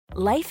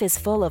Life is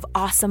full of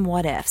awesome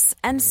what-ifs,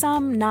 and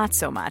some not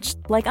so much,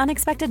 like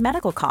unexpected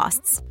medical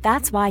costs.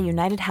 That's why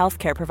United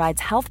Healthcare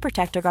provides Health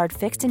Protector Guard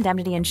fixed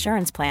indemnity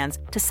insurance plans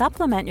to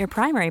supplement your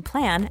primary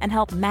plan and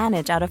help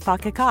manage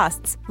out-of-pocket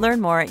costs.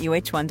 Learn more at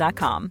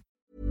uh1.com.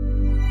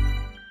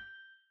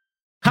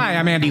 Hi,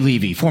 I'm Andy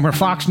Levy, former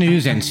Fox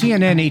News and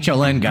CNN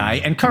HLN guy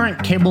and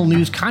current cable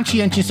news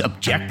conscientious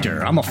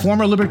objector. I'm a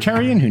former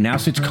libertarian who now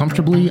sits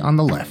comfortably on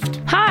the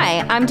left. Hi,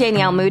 I'm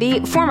Danielle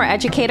Moody, former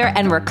educator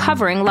and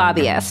recovering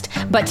lobbyist.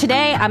 But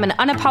today, I'm an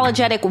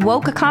unapologetic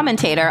woke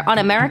commentator on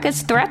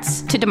America's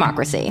threats to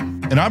democracy.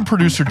 And I'm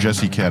producer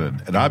Jesse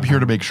Cannon, and I'm here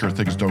to make sure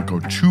things don't go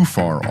too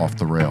far off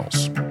the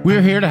rails.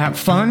 We're here to have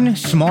fun,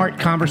 smart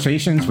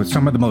conversations with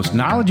some of the most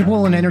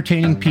knowledgeable and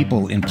entertaining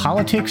people in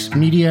politics,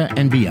 media,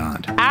 and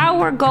beyond.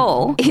 Our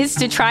goal is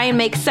to try and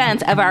make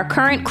sense of our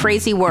current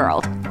crazy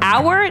world,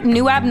 our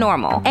new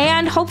abnormal,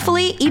 and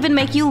hopefully even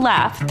make you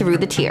laugh through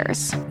the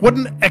tears. What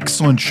an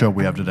excellent show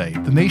we have today.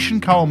 The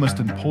Nation columnist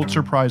and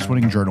Pulitzer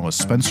Prize-winning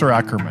journalist Spencer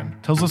Ackerman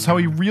tells us how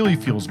he really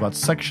feels about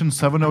Section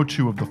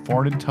 702 of the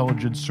Foreign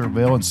Intelligence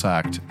Surveillance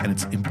Act and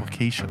its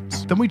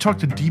implications. Then we talk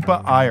to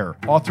Deepa Iyer,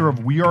 author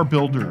of We Are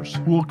Builders,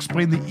 who will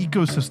explain the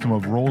ecosystem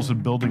of roles in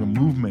building a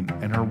movement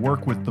and her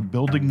work with the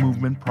Building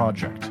Movement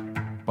Project.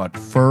 But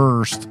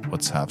first,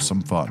 let's have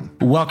some fun.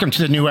 Welcome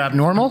to the new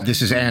abnormal.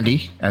 This is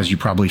Andy, as you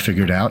probably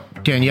figured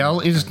out.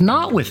 Danielle is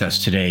not with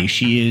us today.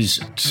 She is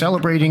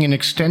celebrating an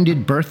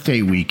extended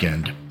birthday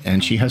weekend,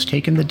 and she has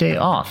taken the day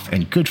off,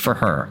 and good for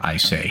her, I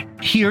say.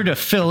 Here to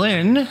fill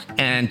in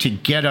and to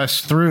get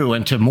us through,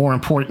 and to more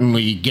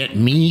importantly, get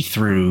me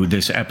through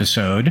this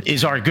episode,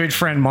 is our good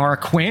friend Mara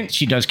Quint.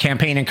 She does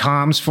campaign and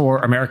comms for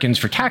Americans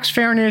for Tax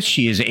Fairness.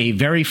 She is a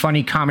very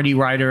funny comedy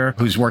writer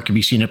whose work can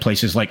be seen at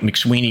places like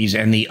McSweeney's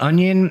and The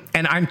Onion.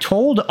 And I'm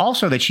told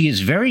also that she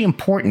is very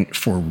important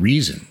for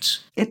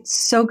reasons. It's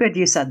so good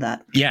you said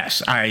that.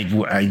 Yes,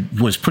 I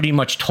was pretty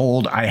much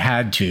told I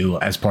had to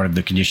as part of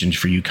the conditions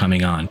for you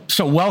coming on.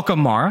 So welcome,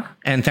 Mara,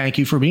 and thank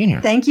you for being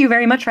here. Thank you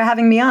very much for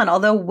having me on.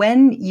 Although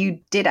when you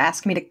did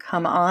ask me to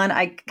come on,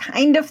 I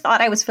kind of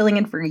thought I was filling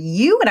in for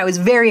you, and I was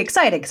very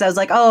excited because I was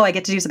like, oh, I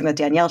get to do something with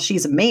Danielle.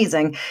 She's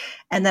amazing.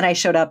 And then I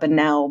showed up, and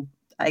now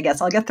I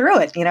guess I'll get through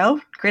it,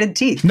 gritted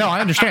teeth. No, I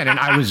understand. And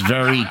I was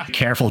very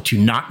careful to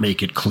not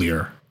make it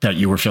clear that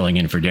you were filling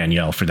in for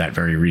Danielle for that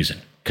very reason.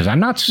 Because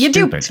I'm not stupid.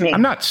 You duped me.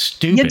 I'm not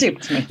stupid. You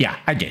duped me. Yeah,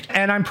 I did.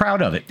 And I'm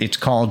proud of it. It's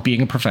called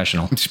being a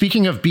professional.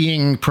 Speaking of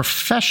being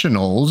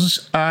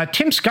professionals,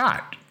 Tim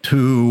Scott,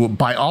 who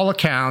by all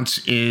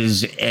accounts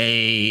is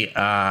a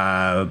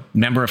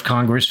member of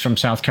Congress from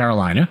South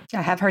Carolina.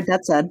 I have heard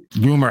that said.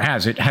 Rumor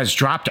has it, has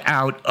dropped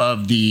out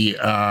of the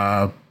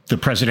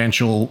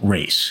presidential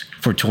race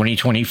for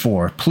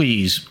 2024.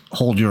 Please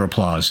hold your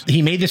applause.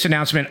 He made this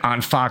announcement on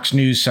Fox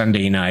News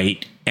Sunday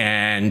night.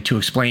 And to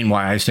explain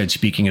why I said,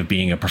 speaking of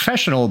being a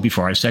professional,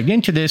 before I segged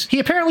into this, he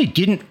apparently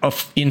didn't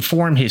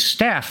inform his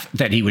staff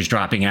that he was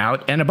dropping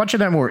out. And a bunch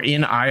of them were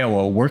in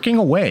Iowa working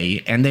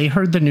away, and they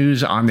heard the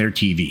news on their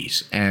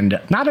TVs.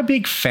 And not a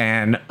big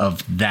fan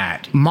of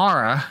that.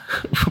 Mara,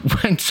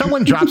 when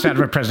someone drops out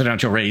of a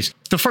presidential race,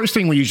 the first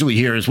thing we usually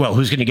hear is, well,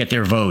 who's going to get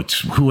their votes?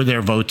 Who are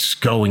their votes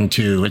going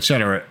to, et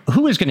cetera?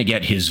 Who is going to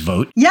get his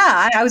vote?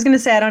 Yeah, I was going to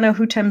say, I don't know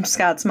who Tim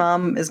Scott's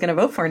mom is going to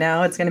vote for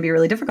now. It's going to be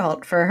really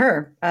difficult for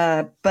her.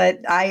 But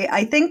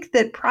I think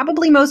that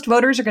probably most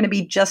voters are going to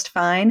be just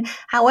fine.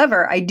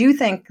 However, I do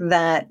think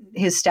that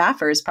his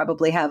staffers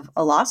probably have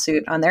a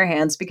lawsuit on their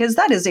hands, because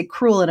that is a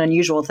cruel and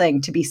unusual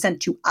thing to be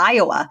sent to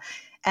Iowa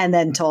and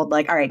then told,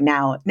 like, all right,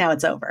 now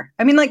it's over.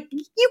 I mean, like,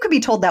 you could be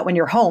told that when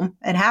you're home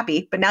and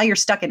happy, but now you're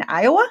stuck in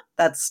Iowa?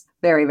 That's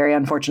very, very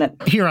unfortunate.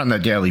 Here on the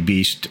Daily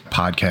Beast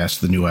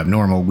podcast, The New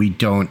Abnormal, we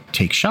don't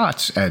take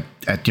shots at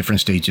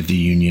different states of the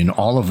union,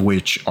 all of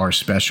which are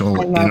special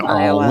in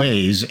all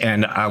ways.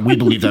 And we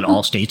believe that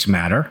all states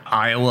matter.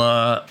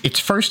 Iowa, it's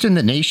first in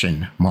the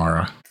nation,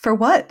 Mara. For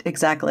what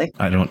exactly?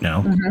 I don't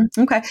know.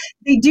 Mm-hmm. Okay.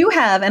 They do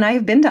have, and I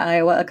have been to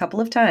Iowa a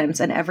couple of times,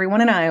 and everyone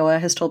in Iowa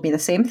has told me the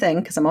same thing,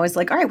 because I'm always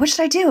like, all right, what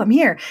should I do? I'm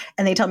here.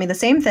 And they tell me the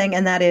same thing,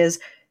 and that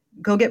is,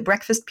 go get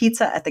breakfast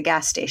pizza at the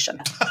gas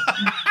station.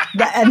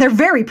 And they're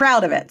very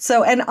proud of it.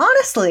 So, and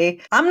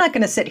honestly, I'm not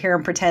going to sit here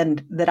and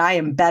pretend that I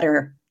am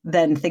better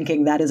than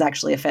thinking that is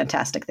actually a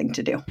fantastic thing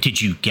to do.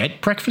 Did you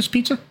get breakfast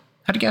pizza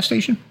at a gas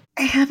station?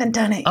 I haven't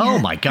done it yet. Oh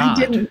my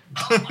God.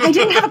 I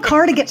didn't have a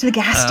car to get to the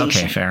gas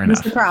station. Okay, fair enough.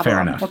 That's the problem.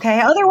 Fair enough.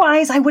 Okay.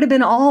 Otherwise, I would have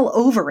been all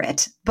over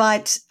it.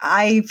 But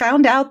I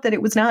found out that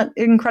it was not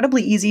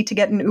incredibly easy to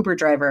get an Uber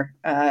driver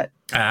in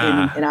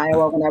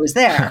Iowa when I was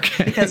there.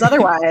 Okay. Because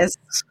otherwise,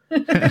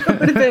 it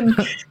would have been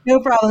no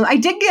problem. I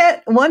did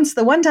get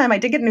the one time I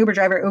did get an Uber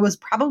driver. It was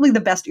probably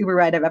the best Uber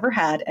ride I've ever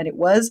had. And it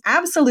was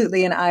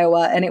absolutely in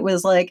Iowa. And it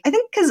was like, I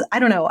think because, I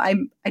don't know, I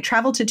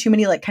traveled to too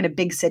many like kind of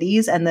big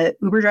cities, and the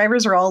Uber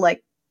drivers are all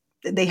like,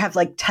 they have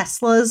like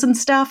Teslas and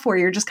stuff where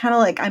you're just kind of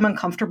like, I'm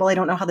uncomfortable. I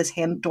don't know how this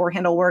door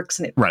handle works.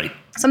 And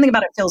something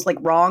about it feels like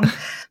wrong.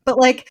 But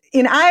like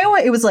in Iowa,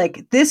 it was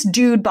like, this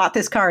dude bought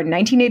this car in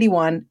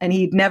 1981 and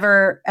he'd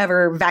never,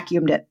 ever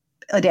vacuumed it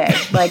a day.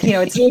 Like,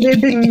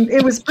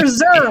 it was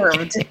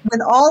preserved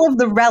with all of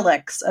the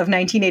relics of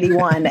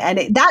 1981.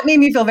 And that made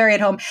me feel very at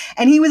home.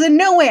 And he was in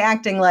no way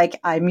acting like,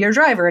 I'm your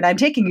driver and I'm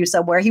taking you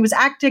somewhere. He was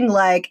acting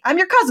like, I'm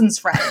your cousin's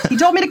friend. He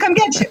told me to come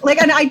get you.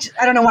 Like, and I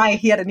don't know why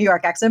he had a New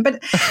York accent,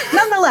 but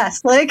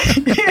nonetheless, like,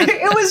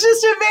 it was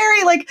just a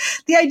very, like,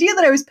 the idea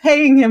that I was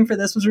paying him for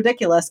this was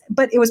ridiculous.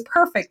 But it was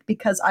perfect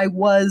because I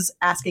was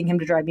asking him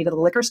to drive me to the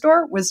liquor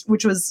store,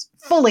 which was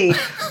fully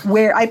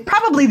where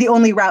probably the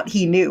only route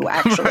he knew,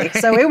 actually. Right.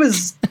 So it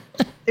was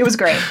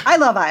great. I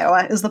love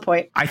Iowa, is the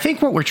point. I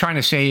think what we're trying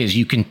to say is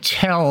you can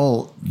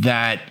tell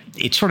that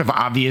it's sort of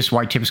obvious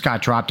why Tim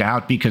Scott dropped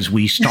out, because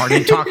we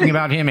started talking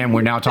about him and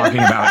we're now talking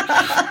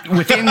about,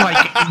 within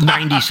like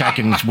 90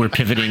 seconds, we're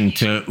pivoting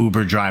to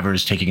Uber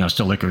drivers taking us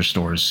to liquor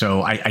stores.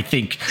 So I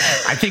think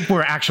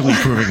we're actually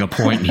proving a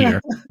point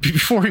here.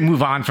 Before we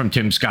move on from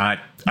Tim Scott,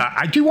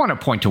 I do want to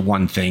point to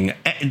one thing,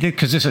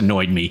 because this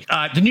annoyed me.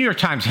 The New York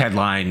Times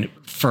headline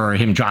for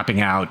him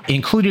dropping out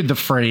included the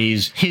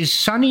phrase, "His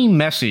sunny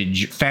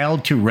message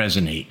failed to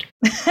resonate."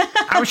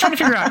 I was trying to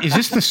figure out, is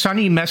this the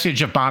sunny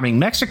message of bombing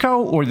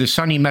Mexico or the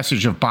sunny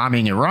message of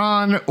bombing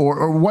Iran?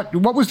 Or what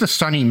was the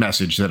sunny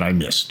message that I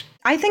missed?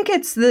 I think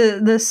it's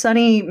the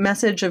sunny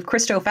message of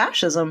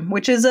Christo-fascism,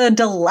 which is a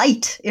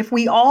delight. If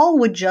we all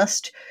would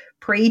just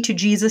pray to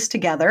Jesus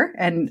together,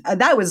 and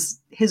that was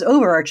his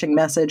overarching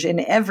message in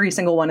every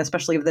single one,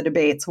 especially of the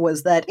debates,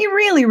 was that he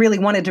really, really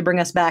wanted to bring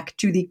us back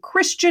to the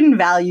Christian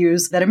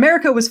values that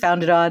America was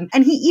founded on.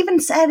 And he even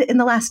said in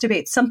the last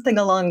debate something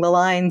along the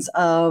lines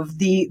of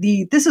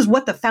this is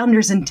what the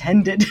founders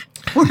intended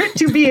for it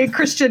to be a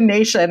Christian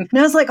nation. And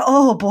I was like,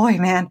 oh boy,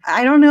 man,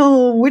 I don't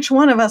know which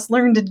one of us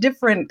learned a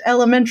different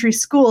elementary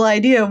school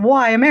idea of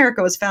why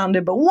America was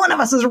founded, but one of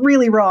us is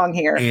really wrong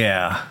here.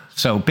 Yeah.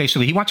 So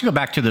basically, he wants to go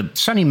back to the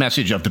sunny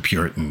message of the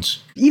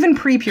Puritans. Even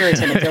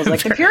pre-Puritan, it feels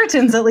like. The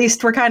Puritans, at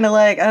least, were kind of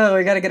like, oh,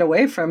 we got to get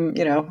away from,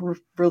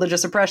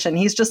 religious oppression.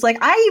 He's just like,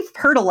 I've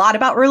heard a lot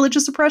about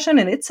religious oppression,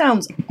 and it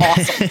sounds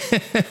awesome.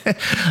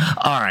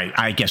 All right.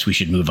 I guess we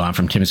should move on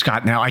from Tim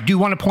Scott. Now, I do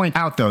want to point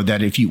out, though,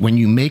 that when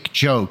you make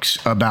jokes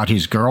about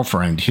his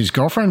girlfriend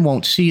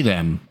won't see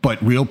them,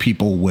 but real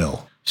people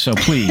will. So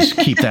please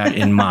keep that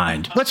in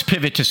mind. Let's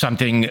pivot to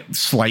something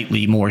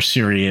slightly more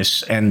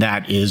serious, and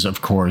that is,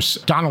 of course,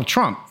 Donald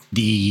Trump,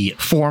 the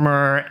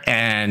former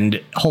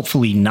and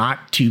hopefully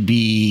not to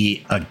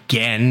be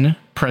again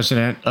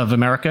president of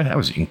America. That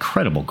was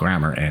incredible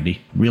grammar,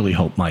 Andy. Really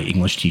hope my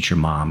English teacher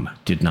mom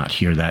did not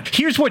hear that.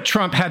 Here's what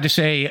Trump had to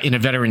say in a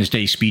Veterans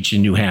Day speech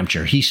in New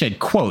Hampshire. He said,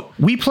 quote,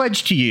 "We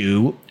pledge to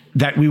you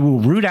that we will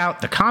root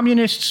out the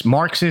communists,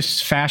 Marxists,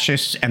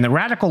 fascists, and the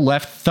radical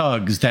left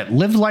thugs that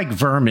live like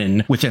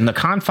vermin within the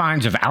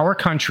confines of our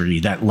country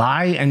that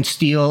lie and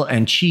steal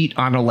and cheat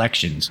on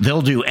elections.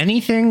 They'll do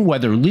anything,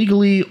 whether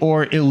legally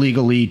or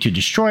illegally, to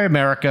destroy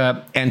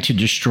America and to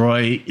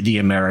destroy the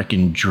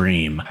American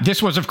dream."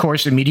 This was, of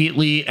course,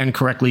 immediately and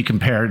correctly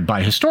compared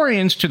by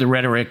historians to the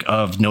rhetoric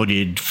of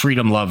noted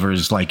freedom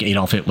lovers like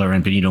Adolf Hitler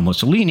and Benito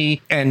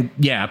Mussolini. And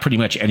yeah, pretty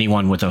much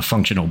anyone with a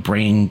functional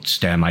brain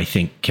stem, I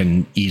think,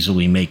 can easily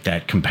make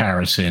that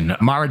comparison.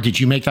 Mara, did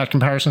you make that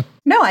comparison?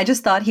 No, I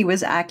just thought he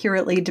was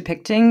accurately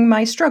depicting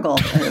my struggle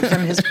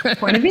from his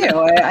point of view.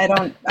 I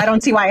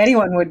don't see why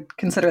anyone would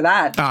consider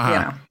that.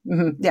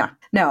 Yeah.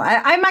 No,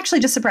 I'm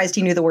actually just surprised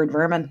he knew the word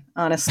vermin,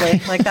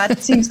 honestly. Like,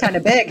 that seems kind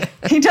of big.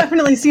 He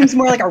definitely seems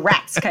more like a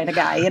rats kind of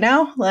guy,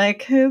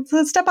 Like, it's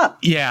a step up.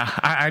 Yeah.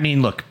 I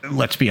mean, look,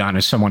 let's be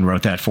honest. Someone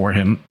wrote that for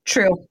him.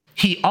 True.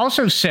 He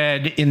also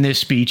said in this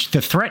speech,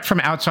 the threat from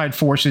outside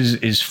forces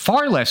is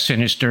far less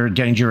sinister,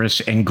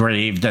 dangerous, and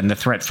grave than the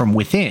threat from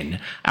within.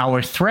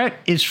 Our threat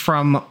is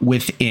from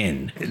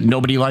within.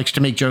 Nobody likes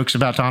to make jokes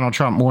about Donald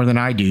Trump more than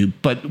I do,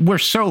 but we're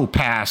so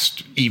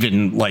past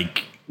even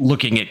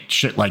looking at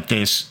shit like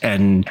this.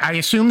 And I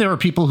assume there are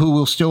people who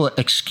will still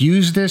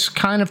excuse this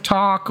kind of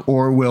talk,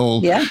 or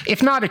will,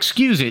 if not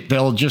excuse it,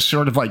 they'll just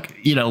sort of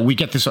we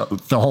get this,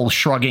 the whole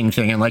shrugging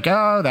thing and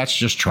oh, that's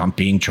just Trump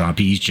being Trump.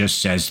 He just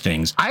says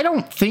things. I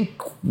don't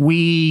think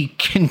we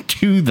can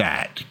do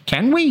that.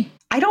 Can we?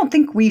 I don't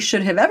think we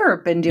should have ever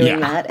been doing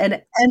that.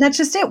 And that's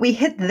just it. We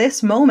hit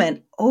this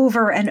moment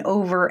over and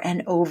over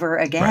and over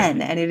again.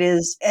 Right. And it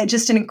is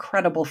just an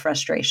incredible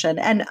frustration.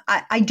 And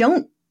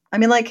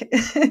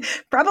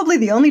probably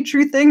the only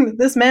true thing that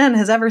this man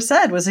has ever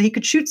said was that he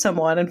could shoot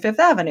someone on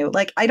Fifth Avenue.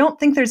 I don't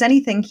think there's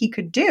anything he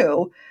could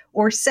do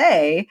or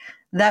say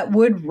that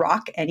would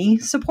rock any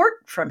support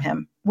from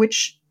him,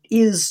 which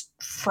is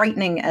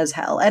frightening as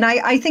hell. And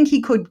I think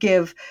he could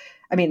give,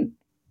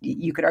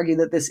 you could argue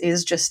that this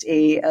is just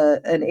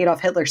an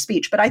Adolf Hitler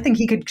speech, but I think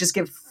he could just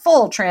give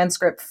full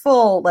transcript,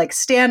 full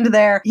stand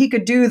there. He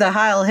could do the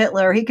Heil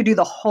Hitler. He could do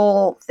the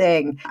whole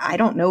thing. I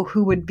don't know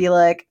who would be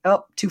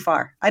oh, too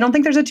far. I don't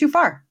think there's a too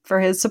far for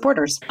his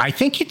supporters. I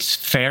think it's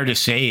fair to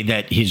say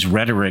that his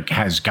rhetoric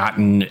has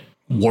gotten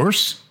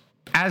worse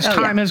as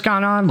time has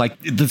gone on. Like,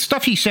 the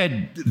stuff he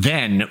said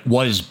then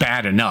was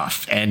bad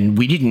enough, and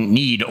we didn't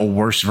need a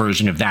worse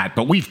version of that.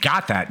 But we've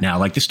got that now.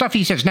 Like, the stuff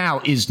he says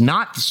now is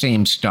not the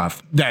same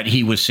stuff that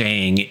he was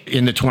saying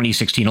in the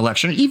 2016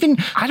 election. Even,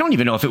 I don't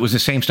even know if it was the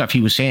same stuff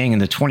he was saying in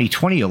the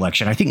 2020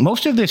 election. I think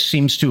most of this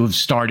seems to have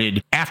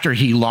started after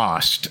he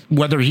lost,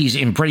 whether he's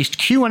embraced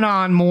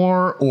QAnon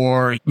more,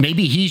 or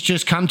maybe he's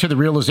just come to the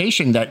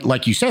realization that,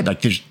 like you said,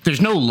 like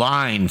there's no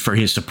line for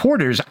his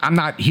supporters. I'm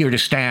not here to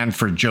stand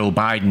for Joe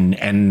Biden.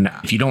 And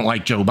if you don't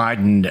like Joe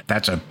Biden,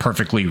 that's a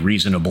perfectly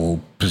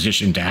reasonable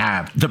position to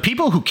have. The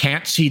people who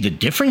can't see the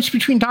difference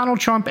between Donald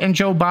Trump and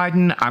Joe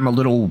Biden, I'm a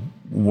little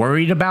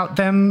worried about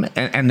them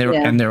and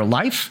their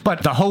life.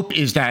 But the hope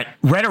is that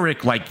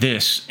rhetoric like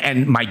this,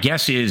 and my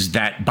guess is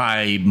that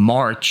by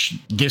March,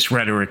 this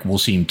rhetoric will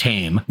seem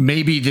tame.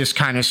 Maybe this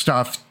kind of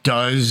stuff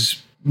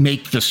does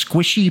make the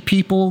squishy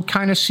people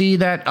kind of see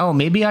that, oh,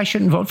 maybe I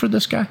shouldn't vote for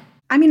this guy.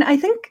 I mean, I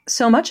think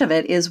so much of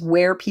it is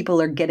where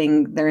people are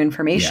getting their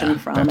information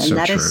from. And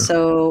that is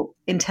so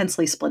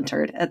intensely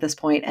splintered at this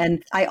point.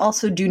 And I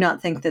also do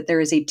not think that there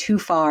is a too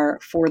far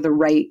for the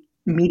right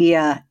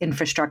media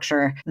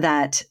infrastructure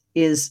that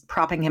is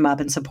propping him up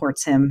and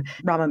supports him.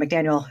 Rama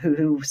McDaniel,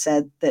 who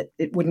said that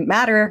it wouldn't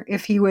matter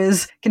if he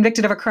was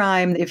convicted of a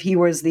crime, if he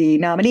was the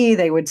nominee,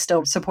 they would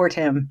still support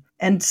him.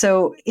 And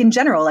so in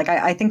general, like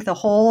I think the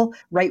whole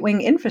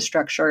right-wing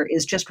infrastructure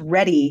is just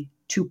ready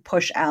to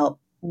push out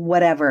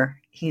whatever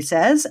he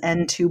says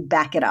and to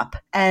back it up.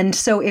 And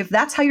so if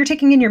that's how you're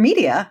taking in your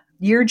media,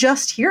 you're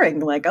just hearing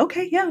like,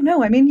 okay, yeah,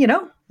 no, I mean,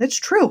 it's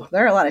true.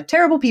 There are a lot of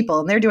terrible people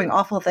and they're doing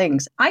awful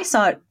things. I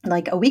saw it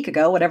like a week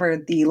ago, whatever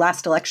the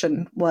last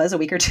election was, a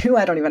week or two.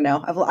 I don't even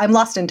know. I'm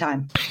lost in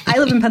time. I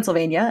live in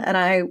Pennsylvania and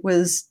I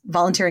was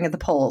volunteering at the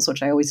polls,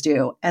 which I always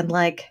do. And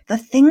like the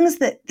things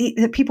that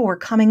the people were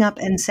coming up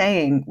and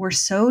saying were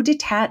so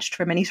detached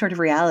from any sort of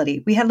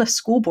reality. We had a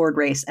school board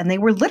race and they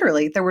were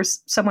literally, there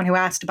was someone who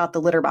asked about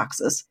the litter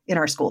boxes in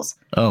our schools.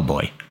 Oh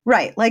boy.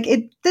 Right. Like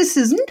this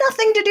is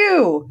nothing to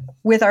do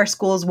with our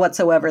schools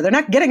whatsoever. They're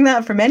not getting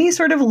that from any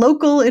sort of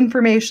local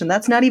information.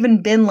 That's not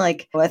even been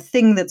like a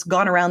thing that's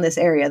gone around this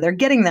area. They're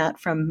getting that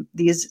from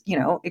these,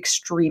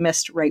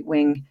 extremist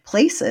right-wing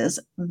places,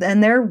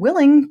 and they're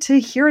willing to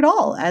hear it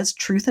all as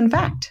truth and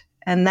fact.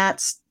 And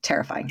that's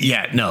terrifying.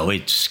 Yeah, no,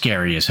 it's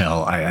scary as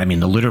hell. I mean,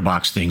 the litter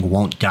box thing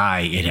won't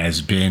die. It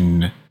has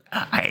been...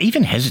 I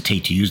even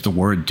hesitate to use the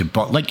word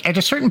debunk. Like, at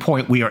a certain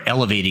point, we are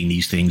elevating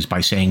these things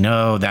by saying,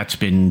 no, that's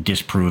been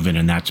disproven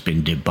and that's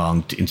been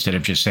debunked, instead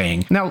of just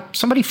saying, no,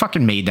 somebody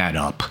fucking made that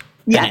up.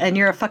 Yeah, and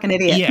you're a fucking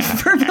idiot. Yeah,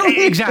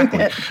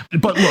 exactly.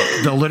 But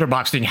look, the litter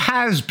box thing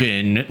has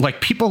been,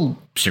 like,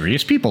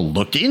 serious people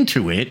looked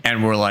into it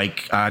and were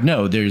like,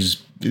 no,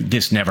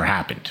 this never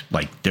happened.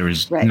 Like, there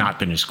has not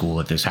been a school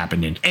that this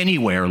happened in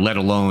anywhere, let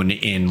alone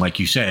in, like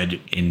you said,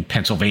 in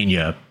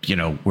Pennsylvania,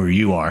 where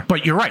you are.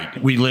 But you're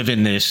right. We live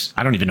in this,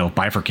 I don't even know if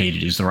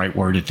bifurcated is the right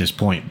word at this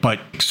point, but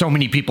so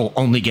many people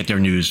only get their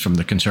news from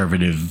the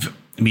conservative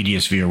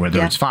media sphere,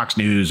 whether it's Fox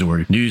News or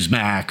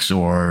Newsmax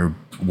or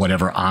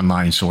whatever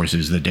online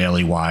sources, the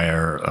Daily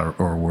Wire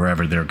or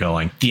wherever they're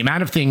going. The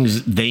amount of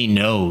things they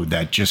know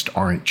that just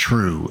aren't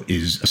true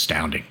is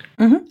astounding.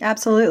 Mm-hmm,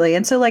 absolutely.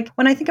 And so like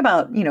when I think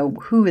about,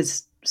 who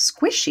is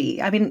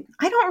squishy, I mean,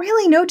 I don't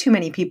really know too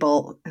many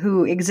people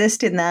who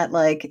exist in that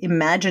like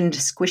imagined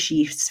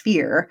squishy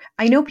sphere.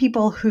 I know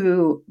people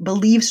who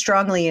believe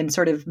strongly in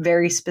sort of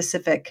very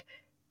specific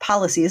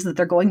policies that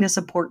they're going to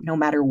support no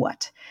matter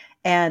what.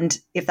 And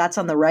if that's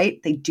on the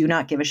right, they do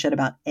not give a shit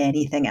about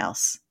anything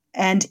else.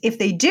 And if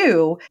they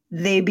do,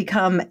 they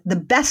become the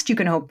best you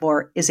can hope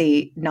for is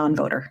a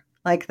non-voter.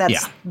 Like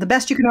that's the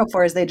best you can hope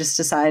for is they just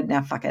decide,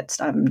 nah, fuck it.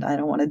 I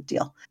don't want to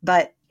deal.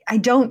 But I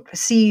don't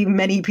see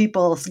many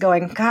people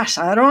going, gosh,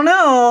 I don't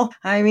know.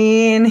 I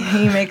mean,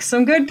 he makes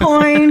some good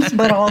points,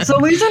 but also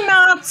he's a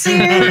Nazi.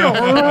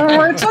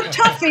 Oh, it's a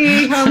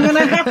toughie. I'm going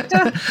to have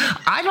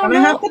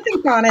to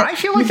think on it. I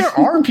feel like there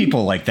are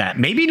people like that.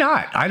 Maybe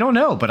not. I don't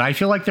know. But I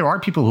feel like there are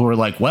people who are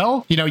like,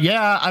 well,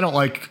 I don't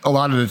like a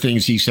lot of the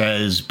things he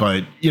says,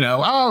 but,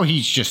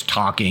 he's just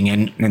talking.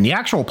 And the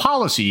actual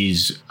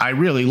policies I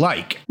really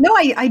like. No,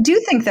 I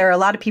do think there are a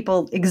lot of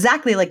people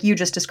exactly like you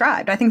just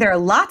described. I think there are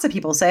lots of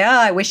people who say,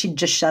 I wish he'd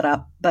just shut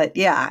up. But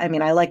yeah, I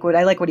mean, I like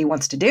what he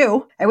wants to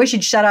do. I wish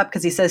he'd shut up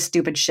because he says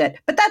stupid shit.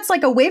 But that's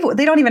like a wave.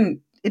 They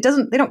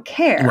don't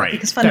care. Right.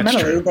 Because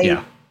fundamentally they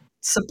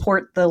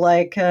support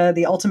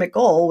the ultimate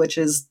goal, which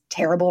is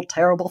terrible,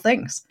 terrible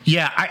things.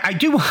 Yeah, I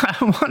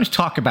want to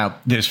talk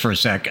about this for a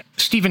sec.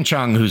 Stephen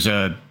Chung, who's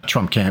a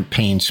Trump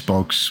campaign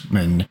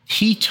spokesman,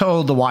 he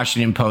told the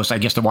Washington Post, I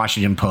guess the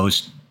Washington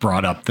Post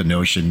brought up the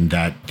notion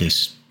that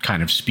this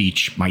kind of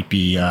speech might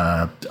be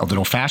a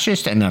little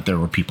fascist, and that there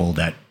were people,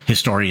 that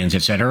historians,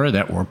 etc.,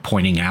 that were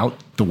pointing out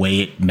the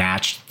way it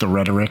matched the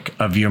rhetoric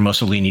of your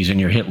Mussolinis and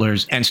your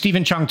Hitlers. And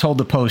Stephen Chung told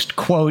the Post,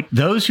 quote,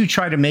 "Those who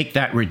try to make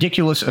that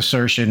ridiculous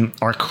assertion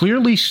are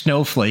clearly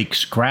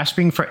snowflakes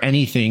grasping for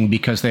anything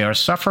because they are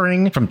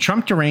suffering from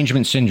Trump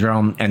derangement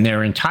syndrome, and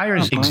their entire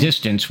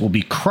existence will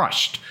be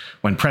crushed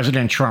when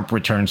President Trump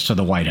returns to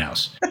the White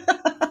House."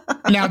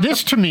 Now,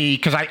 this to me,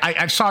 because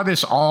I saw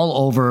this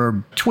all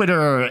over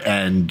Twitter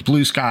and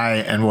Blue Sky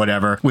and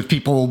whatever, with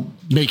people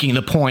making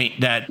the point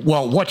that,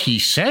 well, what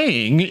he's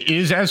saying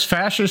is as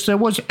fascist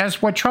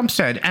as what Trump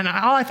said. And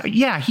I thought,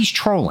 yeah, he's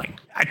trolling.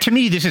 To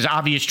me, this is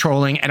obvious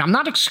trolling, and I'm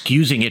not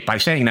excusing it by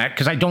saying that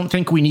because I don't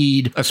think we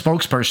need a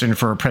spokesperson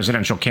for a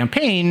presidential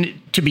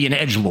campaign to be an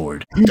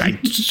edgelord. I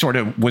sort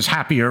of was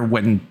happier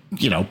when,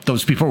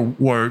 those people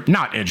were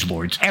not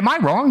edgelords. Am I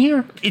wrong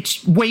here?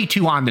 It's way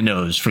too on the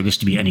nose for this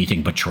to be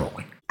anything but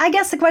trolling. I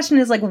guess the question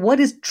is what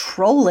is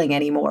trolling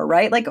anymore,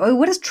 right?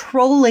 What does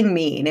trolling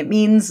mean? It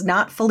means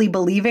not fully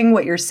believing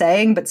what you're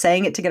saying, but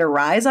saying it to get a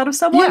rise out of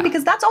someone,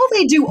 because that's all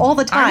they do all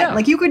the time.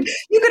 You could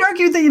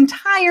argue the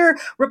entire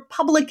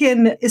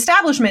Republican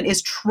establishment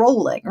is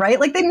trolling, right?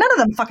 None of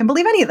them fucking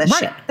believe any of this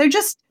shit. They're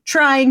just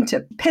trying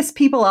to piss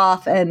people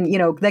off and,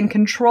 then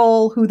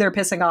control who they're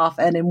pissing off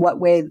and in what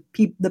way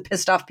the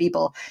pissed off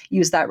people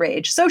use that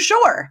rage. So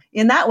sure,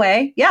 in that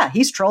way, yeah,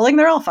 he's trolling.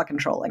 They're all fucking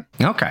trolling.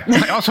 Okay.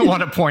 I also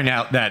want to point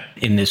out that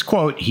in this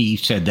quote, he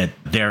said that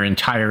their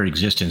entire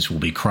existence will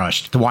be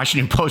crushed. The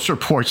Washington Post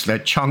reports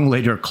that Chung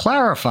later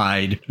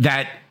clarified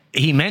that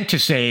he meant to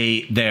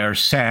say their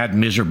sad,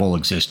 miserable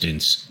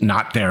existence,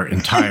 not their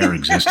entire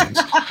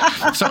existence.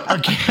 So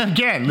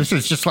again, this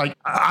is just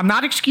I'm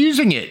not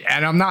excusing it.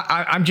 And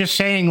I'm just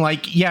saying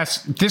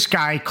yes, this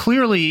guy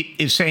clearly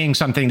is saying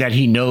something that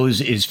he knows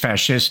is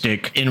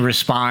fascistic in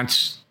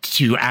response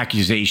to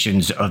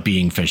accusations of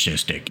being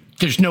fascistic.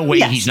 There's no way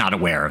he's not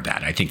aware of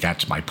that. I think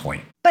that's my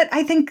point. But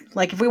I think,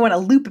 if we want to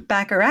loop it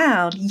back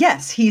around,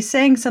 yes, he's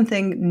saying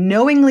something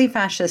knowingly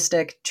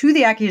fascistic to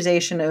the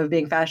accusation of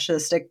being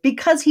fascistic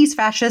because he's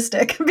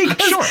fascistic.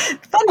 Because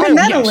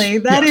fundamentally,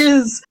 that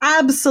is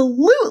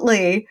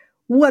absolutely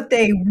what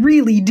they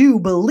really do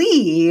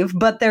believe,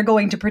 but they're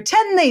going to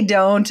pretend they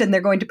don't, and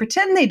they're going to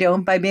pretend they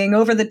don't by being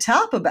over the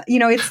top about,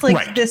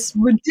 it's this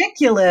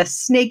ridiculous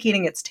snake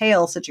eating its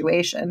tail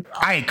situation.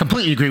 I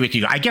completely agree with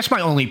you. I guess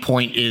my only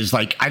point is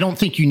I don't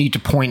think you need to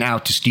point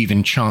out to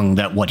Stephen Chung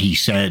that what he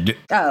said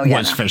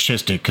was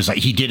fascistic because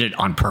he did it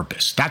on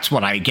purpose. That's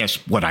what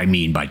I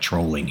mean by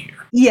trolling here.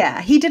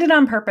 Yeah, he did it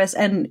on purpose,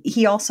 and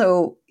he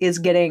also is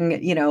getting,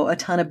 a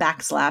ton of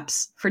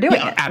backslaps for doing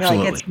it.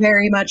 Absolutely. It's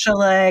very much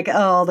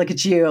oh, look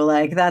at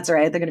you. That's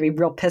right. They're going to be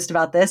real pissed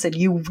about this, and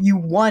you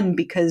won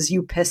because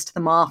you pissed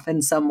them off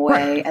in some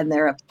way, and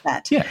they're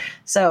upset. Yeah.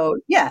 So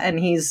and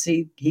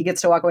he gets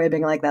to walk away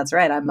being that's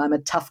right. I'm a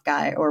tough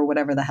guy, or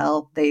whatever the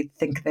hell they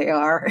think they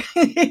are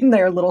in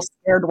their little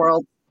scared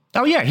world.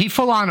 Oh yeah, he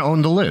full on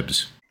owned the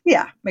libs.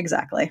 Yeah,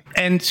 exactly.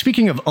 And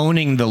speaking of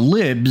owning the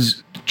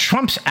libs,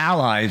 Trump's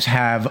allies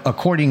have,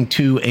 according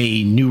to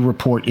a new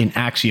report in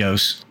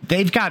Axios,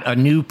 they've got a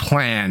new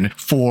plan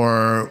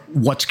for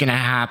what's going to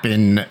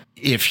happen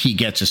if he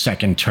gets a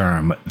second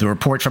term. The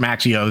report from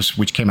Axios,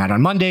 which came out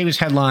on Monday, was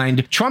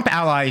headlined, Trump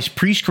allies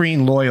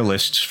pre-screen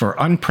loyalists for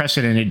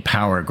unprecedented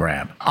power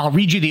grab. I'll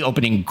read you the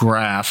opening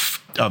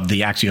graph of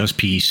the Axios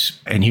piece,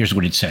 and here's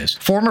what it says.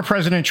 Former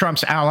President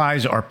Trump's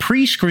allies are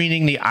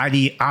pre-screening the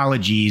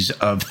ideologies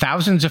of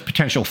thousands of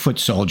potential foot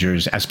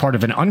soldiers as part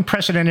of an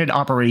unprecedented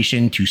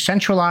operation to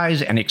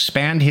centralize and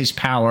expand his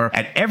power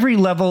at every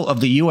level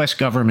of the U.S.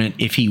 government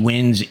if he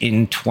wins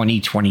in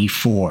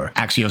 2024.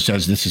 Axios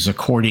says this is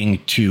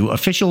according to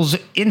officials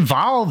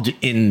involved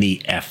in the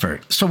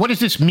effort. So what does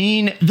this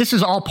mean? This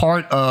is all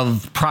part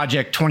of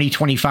Project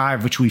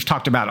 2025, which we've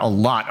talked about a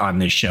lot on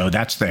this show.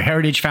 That's the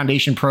Heritage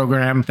Foundation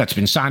program that's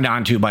been signed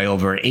on to by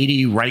over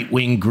 80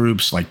 right-wing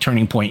groups like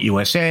Turning Point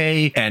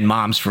USA and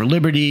Moms for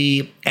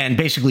Liberty, and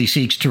basically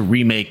seeks to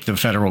remake the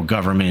federal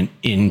government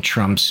in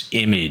Trump's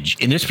image.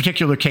 In this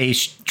particular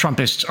case,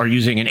 Trumpists are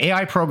using an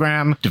AI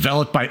program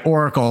developed by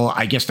Oracle.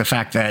 I guess the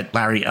fact that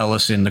Larry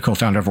Ellison, the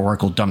co-founder of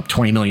Oracle, dumped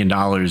 $20 million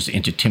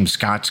into Tim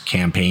Scott's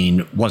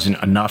campaign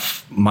wasn't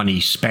enough money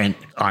spent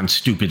on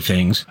stupid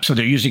things. So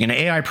they're using an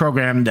AI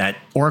program that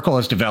Oracle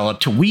has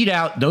developed to weed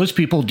out those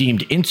people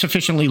deemed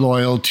insufficiently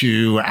loyal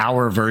to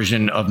our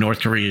version of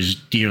North Korea's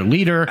dear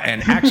leader.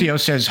 And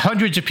Axios says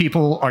hundreds of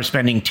people are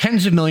spending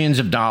tens of millions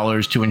of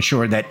dollars to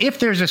ensure that if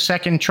there's a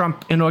second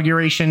Trump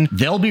inauguration,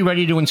 they'll be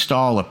ready to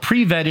install a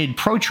pre-vetted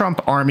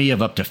pro-Trump army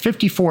of up to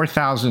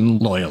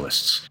 54,000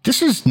 loyalists.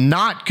 This is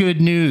not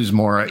good news,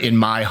 Maura, in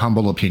my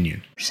humble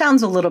opinion.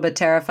 Sounds a little bit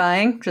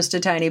terrifying, just a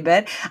tiny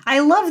bit. I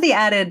love the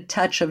added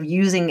touch of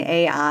using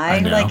AI.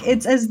 Like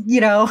it's as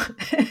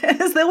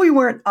as though we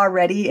weren't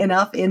already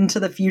enough into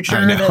the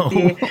future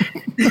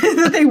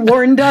that they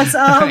warned us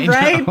of,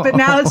 right? But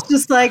now it's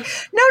just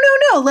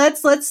no.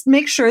 Let's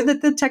make sure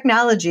that the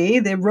technology,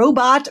 the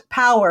robot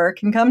power,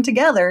 can come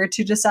together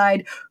to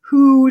decide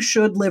who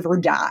should live or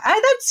die.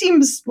 That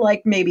seems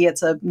like maybe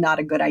it's not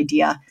a good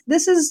idea.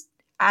 This is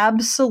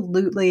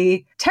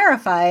absolutely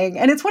terrifying.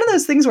 And it's one of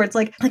those things where it's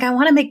like I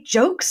want to make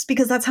jokes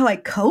because that's how I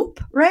cope,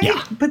 right?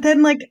 Yeah. But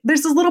then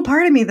there's this little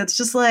part of me that's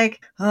just they're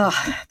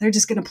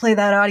just going to play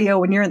that audio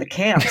when you're in the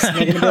camps. And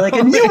they're going to be like,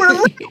 and you were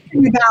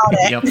listening about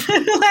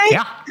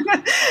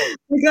it.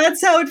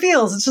 That's how it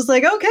feels. It's just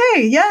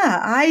okay,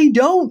 yeah, I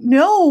don't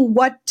know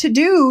what to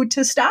do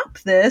to stop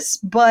this,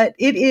 but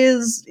it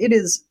is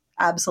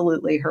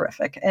absolutely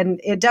horrific. And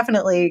it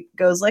definitely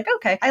goes like,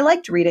 okay, I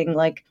liked reading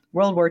like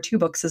World War II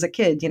books as a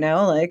kid,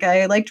 like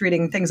I liked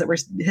reading things that were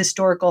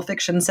historical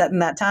fiction set in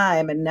that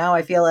time. And now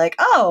I feel like,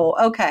 oh,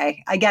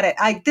 okay, I get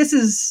it. This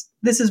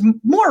is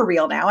more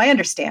real now. I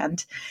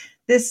understand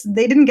this.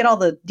 They didn't get all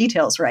the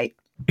details right.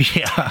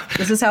 Yeah.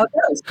 This is how it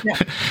goes. Yeah.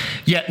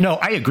 Yeah, no,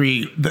 I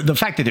agree. The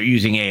fact that they're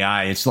using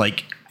AI, it's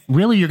like,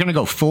 really, you're going to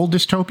go full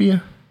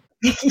dystopia?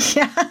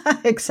 Yeah,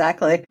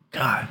 exactly.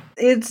 God.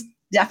 It's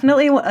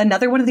definitely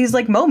another one of these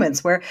like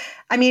moments where,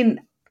 I mean,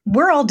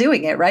 we're all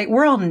doing it, right?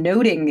 We're all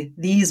noting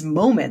these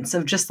moments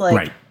of just like,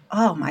 right.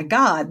 Oh my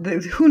God,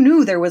 who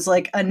knew there was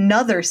like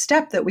another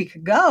step that we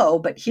could go?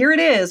 But here it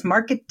is,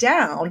 mark it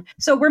down.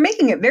 So we're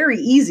making it very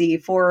easy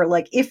for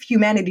like, if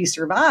humanity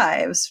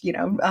survives,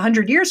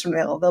 100 years from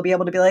now, they'll be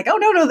able to be like, oh,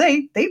 no,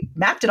 they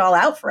mapped it all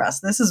out for us.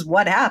 This is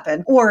what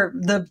happened. Or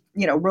the,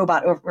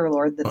 robot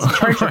overlord that's in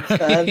charge of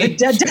the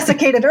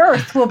desiccated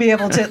earth will be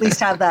able to at least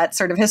have that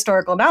sort of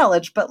historical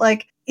knowledge. But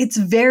like, it's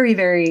very,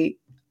 very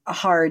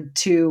hard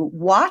to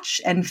watch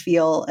and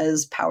feel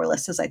as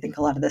powerless as I think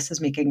a lot of this is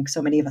making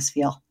so many of us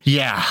feel.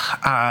 Yeah.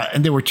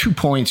 And there were 2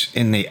 points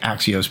in the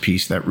Axios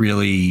piece that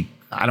really,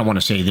 I don't want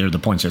to say they're the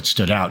points that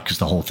stood out because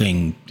the whole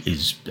thing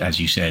is, as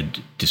you said,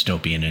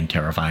 dystopian and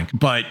terrifying.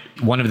 But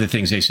one of the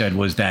things they said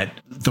was that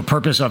the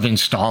purpose of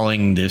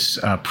installing this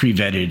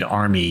pre-vetted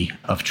army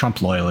of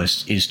Trump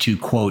loyalists is to,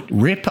 quote,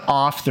 rip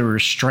off the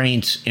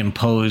restraints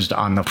imposed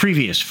on the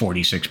previous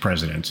 46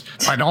 presidents.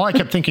 And all I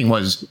kept thinking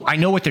was, I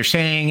know what they're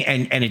saying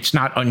and it's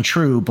not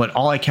untrue, but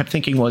all I kept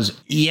thinking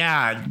was,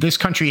 yeah, this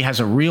country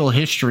has a real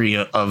history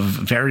of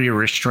very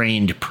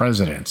restrained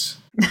presidents.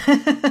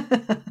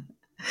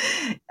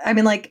 I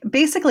mean, like,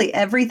 basically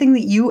everything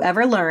that you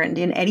ever learned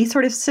in any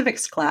sort of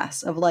civics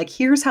class of like,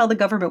 here's how the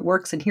government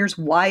works and here's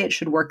why it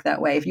should work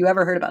that way. If you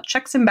ever heard about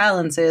checks and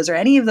balances or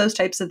any of those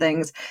types of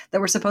things that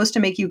were supposed to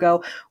make you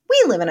go,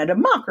 we live in a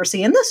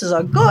democracy and this is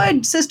a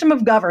good system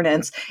of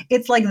governance.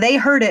 It's like they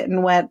heard it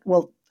and went,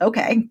 well,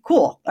 okay,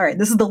 cool. All right,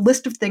 this is the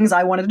list of things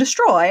I want to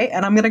destroy,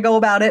 and I'm going to go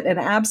about it and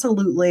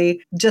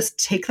absolutely just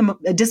take them,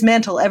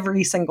 dismantle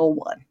every single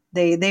one.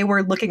 They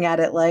were looking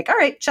at it like, all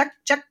right, check,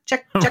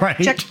 right.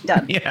 Check,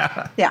 done.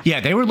 Yeah.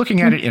 They were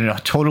looking at it in a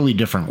totally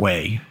different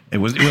way. It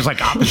was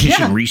like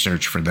opposition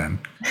research for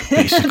them.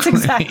 Basically.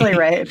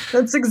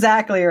 That's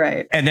exactly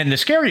right. And then the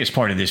scariest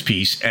part of this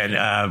piece,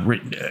 and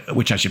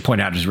which I should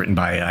point out is written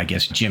by, I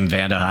guess, Jim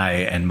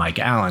Vandehei and Mike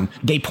Allen.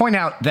 They point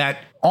out that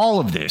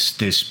all of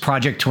this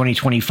Project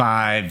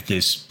 2025,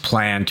 this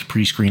plan to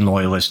pre-screen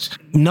loyalists,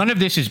 none of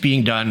this is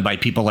being done by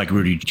people like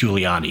Rudy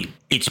Giuliani.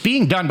 It's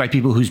being done by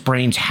people whose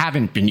brains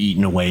haven't been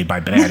eaten away by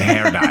bad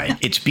hair dye.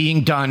 It's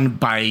being done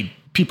by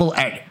people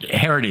at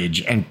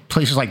Heritage and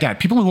places like that,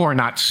 people who are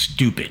not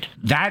stupid.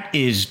 That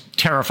is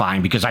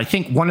terrifying because I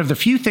think one of the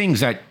few things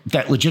that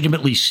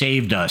legitimately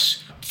saved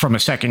us from a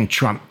second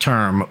Trump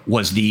term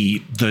was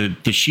the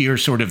sheer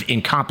sort of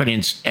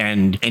incompetence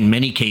and, in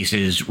many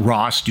cases,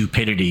 raw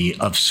stupidity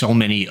of so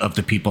many of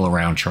the people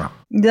around Trump.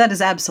 That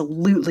is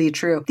absolutely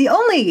true.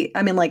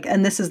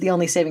 And this is the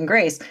only saving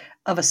grace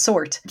of a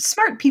sort.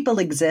 Smart people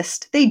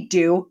exist. They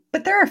do.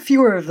 But there are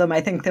fewer of them,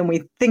 I think, than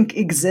we think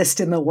exist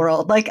in the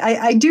world. Like,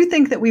 I do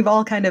think that we've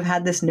all kind of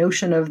had this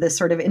notion of this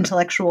sort of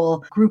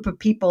intellectual group of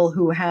people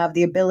who have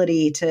the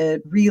ability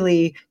to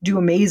really do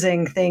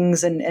amazing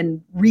things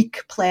and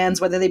wreak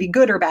plans, whether they be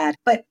good or bad.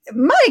 But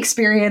my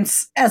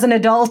experience as an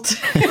adult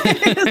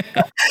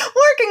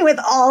working with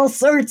all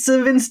sorts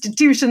of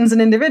institutions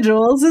and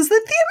individuals is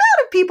that the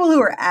amount of people who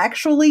are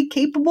actually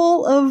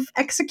capable of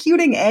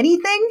executing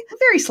anything,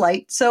 very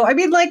slight. So, I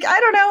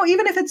don't know,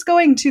 even if it's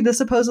going to the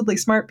supposedly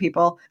smart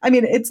people,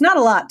 it's not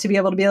a lot to be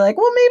able to be like,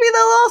 well, maybe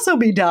they'll also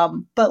be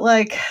dumb. But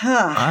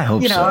I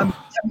hope so.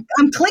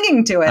 I'm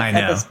clinging to it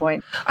at this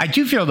point. I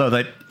do feel, though,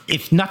 that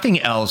if nothing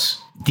else,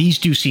 these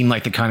do seem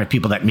like the kind of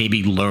people that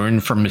maybe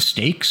learn from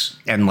mistakes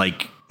and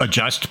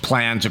adjust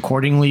plans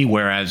accordingly,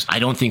 whereas I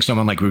don't think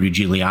someone like Rudy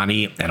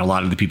Giuliani and a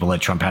lot of the people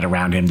that Trump had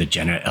around him, the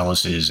Jenna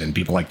Ellises and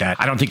people like that,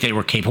 I don't think they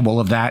were capable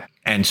of that.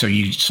 And so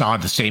you saw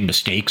the same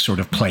mistakes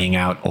sort of playing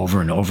out over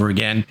and over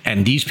again.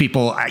 And these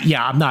people,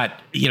 I'm not,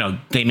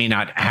 they may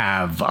not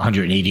have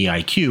 180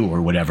 IQ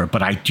or whatever,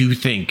 but I do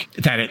think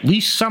that at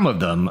least some of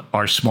them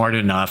are smart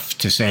enough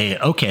to say,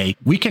 okay,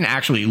 we can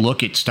actually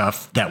look at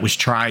stuff that was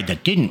tried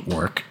that didn't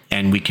work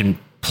and we can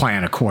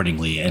plan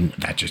accordingly. And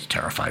that just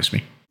terrifies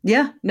me.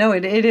 Yeah, no,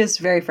 it is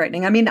very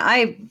frightening.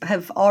 I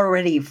have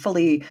already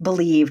fully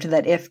believed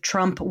that if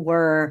Trump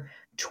were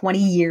 20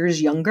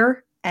 years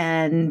younger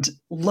and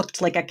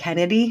looked like a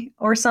Kennedy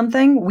or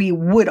something, we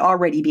would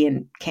already be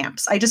in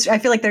camps. I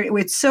feel like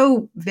it's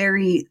so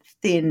very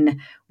thin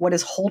what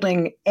is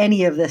holding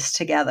any of this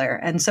together.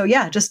 And so,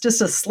 yeah, just a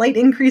slight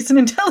increase in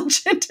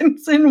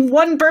intelligence in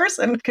one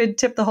person could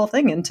tip the whole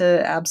thing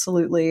into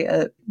absolutely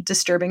a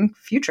disturbing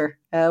future,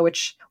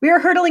 which we are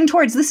hurtling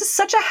towards. This is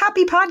such a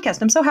happy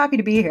podcast. I'm so happy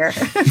to be here.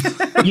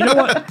 You know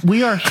what?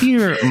 We are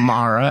here,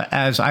 Mara,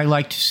 as I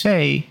like to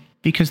say,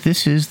 because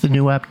this is the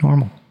new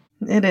abnormal.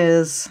 It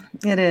is.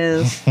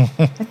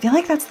 I feel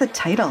like that's the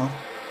title.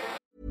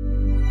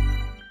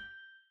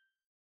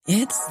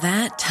 It's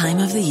that time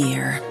of the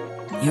year.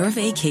 Your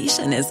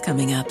vacation is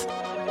coming up.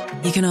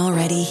 You can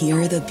already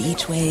hear the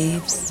beach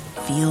waves,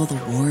 feel the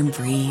warm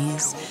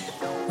breeze,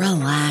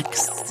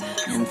 relax,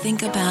 and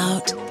think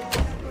about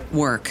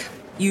work.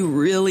 You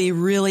really,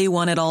 really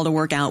want it all to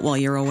work out while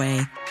you're away.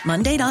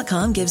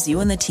 Monday.com gives you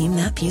and the team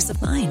that peace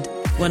of mind.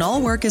 When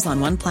all work is on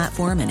one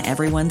platform and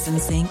everyone's in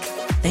sync,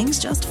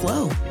 things just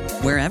flow.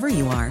 Wherever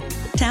you are,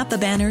 tap the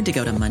banner to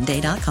go to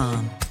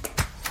Monday.com.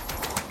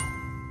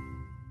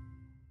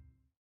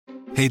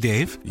 Hey,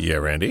 Dave. Yeah,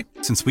 Randy.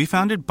 Since we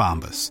founded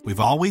Bombas, we've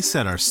always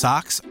said our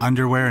socks,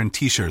 underwear, and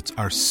T-shirts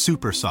are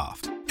super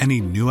soft. Any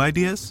new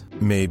ideas?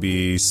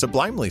 Maybe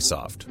sublimely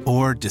soft.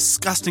 Or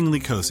disgustingly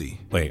cozy.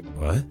 Wait,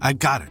 what? I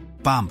got it.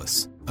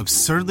 Bombas.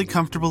 Absurdly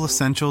comfortable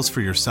essentials for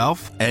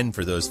yourself and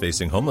for those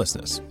facing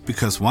homelessness.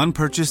 Because one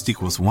purchased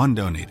equals one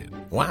donated.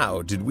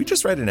 Wow, did we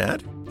just write an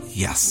ad?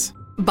 Yes.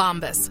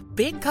 Bombas.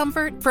 Big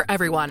comfort for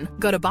everyone.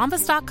 Go to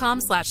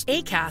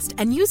bombas.com/ACAST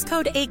and use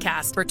code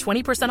ACAST for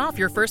 20% off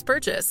your first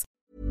purchase.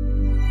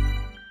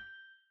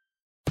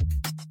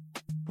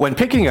 When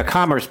picking a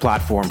commerce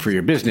platform for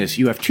your business,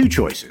 you have two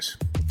choices.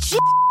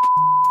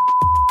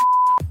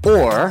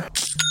 Or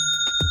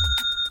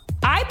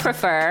I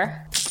prefer.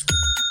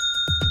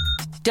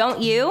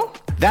 Don't you?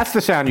 That's the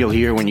sound you'll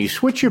hear when you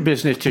switch your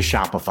business to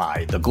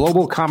Shopify, the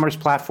global commerce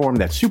platform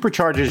that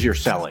supercharges your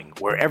selling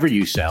wherever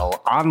you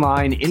sell,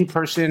 online, in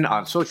person,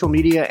 on social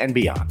media, and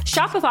beyond.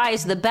 Shopify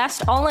is the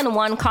best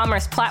all-in-one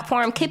commerce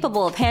platform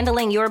capable of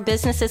handling your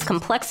business's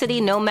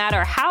complexity no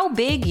matter how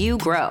big you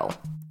grow.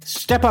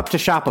 Step up to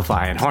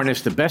Shopify and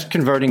harness the best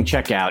converting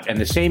checkout and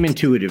the same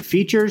intuitive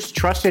features,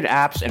 trusted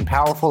apps, and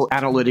powerful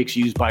analytics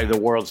used by the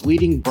world's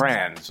leading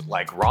brands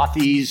like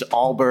Rothy's,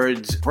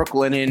 Allbirds,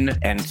 Brooklinen,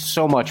 and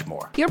so much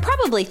more. You're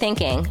probably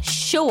thinking,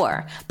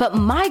 sure, but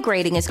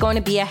migrating is going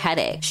to be a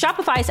headache.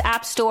 Shopify's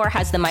App Store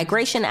has the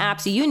migration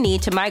apps you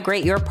need to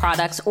migrate your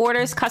products,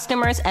 orders,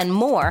 customers, and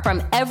more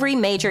from every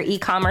major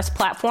e-commerce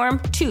platform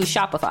to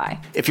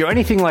Shopify. If you're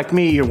anything like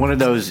me, you're one of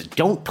those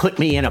don't put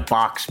me in a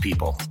box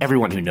people.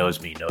 Everyone who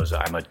knows me knows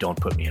I'm a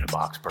don't put me in a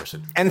box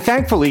person. And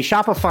thankfully,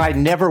 Shopify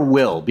never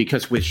will,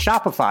 because with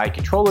Shopify,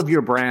 control of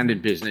your brand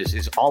and business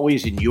is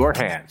always in your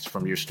hands,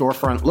 from your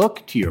storefront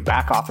look to your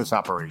back office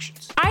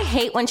operations. I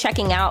hate when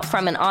checking out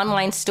from an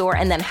online store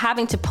and then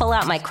having to pull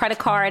out my credit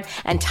card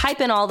and type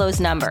in all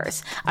those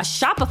numbers. A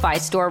Shopify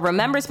store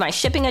remembers my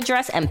shipping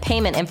address and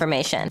payment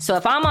information. So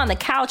if I'm on the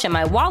couch and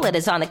my wallet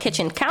is on the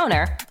kitchen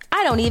counter,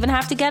 I don't even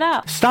have to get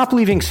up. Stop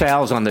leaving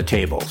sales on the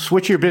table.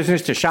 Switch your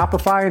business to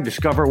Shopify and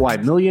discover why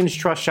millions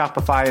trust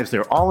Shopify as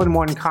their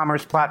all-in-one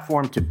commerce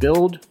platform to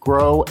build,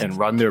 grow, and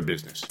run their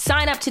business.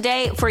 Sign up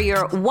today for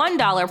your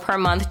 $1 per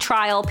month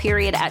trial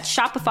period at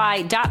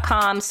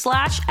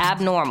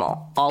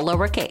shopify.com/abnormal, all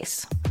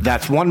lowercase.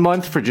 That's 1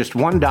 month for just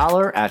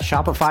 $1 at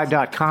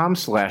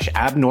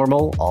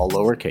shopify.com/abnormal, all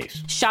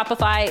lowercase.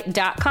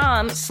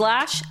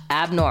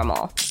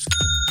 Shopify.com/abnormal.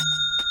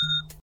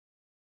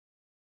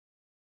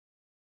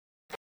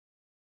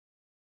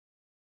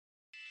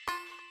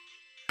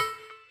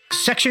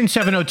 Section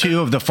 702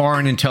 of the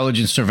Foreign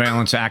Intelligence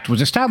Surveillance Act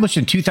was established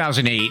in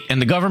 2008,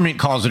 and the government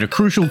calls it a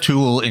crucial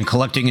tool in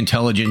collecting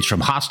intelligence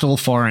from hostile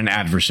foreign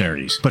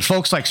adversaries. But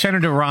folks like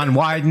Senator Ron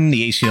Wyden,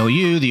 the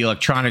ACLU, the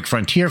Electronic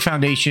Frontier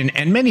Foundation,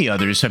 and many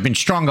others have been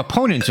strong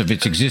opponents of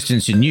its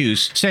existence and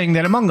use, saying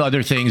that, among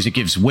other things, it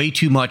gives way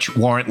too much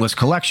warrantless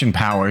collection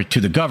power to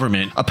the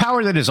government, a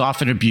power that is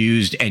often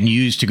abused and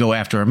used to go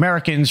after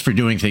Americans for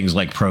doing things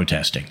like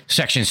protesting.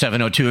 Section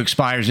 702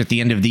 expires at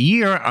the end of the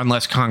year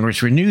unless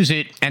Congress renews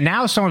it, and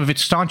now some of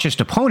its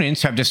staunchest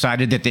opponents have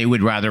decided that they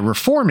would rather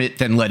reform it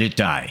than let it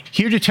die.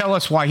 Here to tell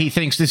us why he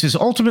thinks this is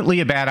ultimately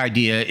a bad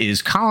idea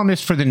is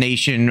columnist for The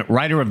Nation,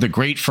 writer of the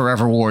Great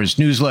Forever Wars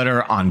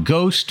newsletter on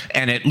Ghost,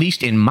 and at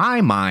least in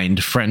my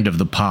mind, friend of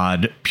the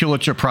pod,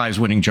 Pulitzer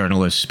Prize-winning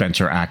journalist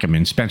Spencer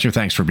Ackerman. Spencer,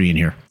 thanks for being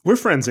here. We're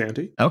friends,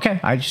 Andy. Okay,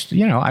 I just,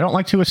 I don't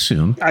like to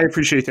assume. I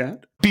appreciate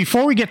that.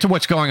 Before we get to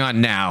what's going on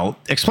now,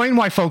 explain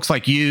why folks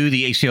like you,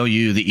 the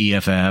ACLU, the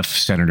EFF,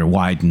 Senator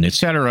Wyden,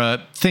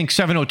 etc., think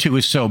 702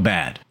 is so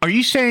bad. Are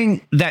you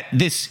saying that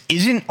this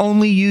isn't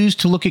only used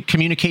to look at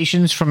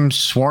communications from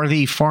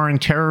swarthy foreign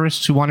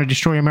terrorists who want to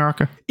destroy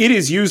America? It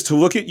is used to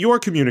look at your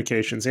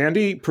communications,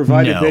 Andy,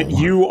 provided that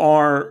you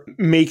are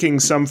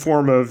making some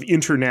form of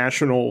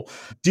international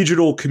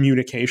digital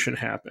communication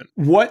happen.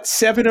 What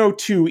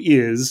 702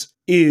 is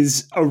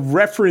a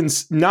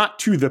reference not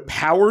to the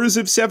powers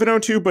of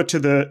 702, but to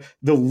the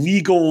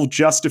legal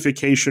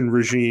justification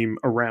regime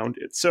around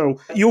it. So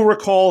you'll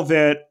recall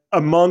that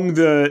among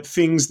the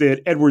things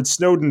that Edward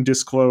Snowden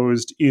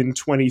disclosed in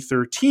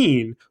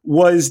 2013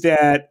 was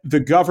that the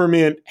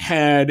government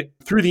had,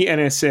 through the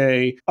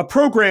NSA, a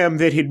program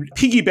that had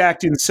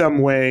piggybacked in some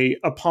way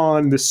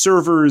upon the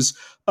servers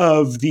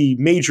of the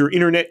major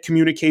internet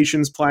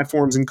communications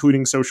platforms,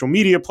 including social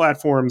media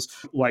platforms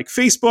like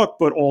Facebook,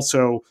 but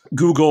also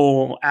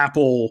Google,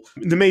 Apple,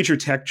 the major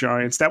tech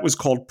giants. That was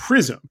called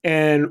PRISM.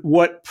 And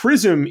what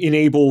PRISM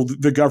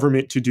enabled the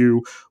government to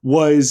do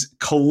was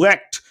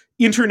collect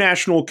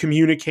international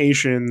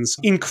communications,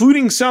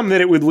 including some that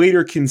it would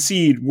later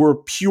concede were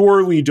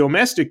purely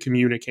domestic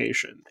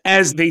communication,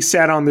 as they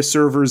sat on the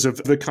servers of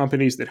the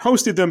companies that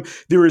hosted them.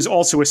 There is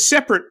also a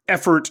separate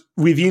effort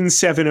within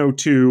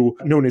 702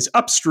 known as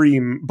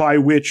Upstream, by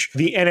which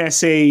the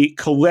NSA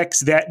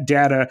collects that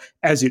data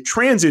as it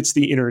transits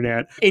the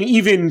internet and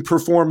even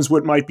performs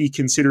what might be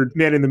considered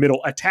man-in-the-middle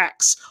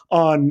attacks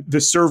on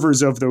the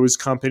servers of those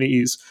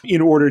companies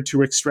in order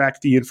to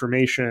extract the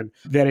information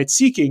that it's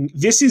seeking.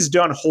 This is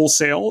done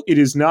wholesale. It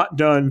is not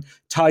done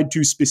tied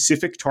to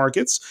specific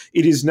targets.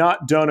 It is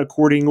not done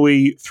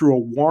accordingly through a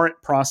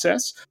warrant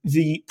process.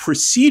 The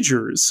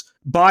procedures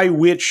by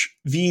which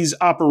these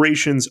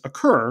operations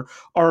occur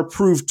are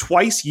approved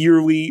twice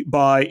yearly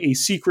by a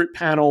secret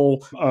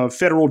panel of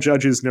federal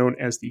judges known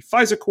as the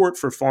FISA Court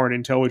for Foreign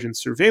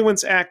Intelligence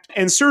Surveillance Act,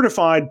 and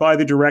certified by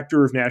the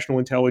Director of National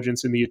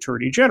Intelligence and the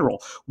Attorney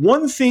General.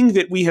 One thing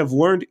that we have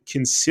learned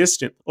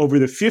consistent over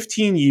the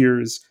 15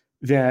 years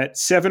that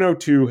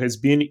 702 has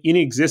been in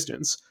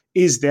existence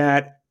is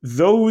that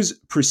those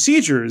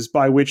procedures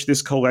by which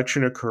this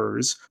collection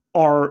occurs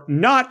are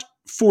not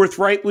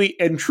forthrightly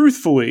and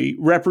truthfully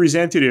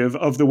representative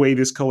of the way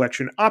this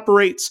collection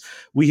operates.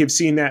 We have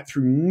seen that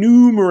through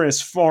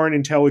numerous Foreign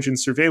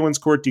Intelligence Surveillance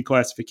Court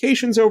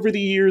declassifications over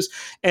the years.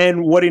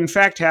 And what in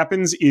fact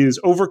happens is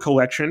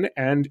overcollection,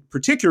 and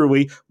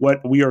particularly what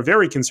we are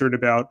very concerned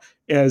about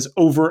as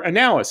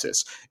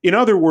over-analysis. In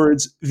other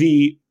words,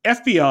 the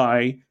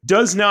FBI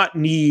does not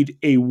need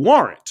a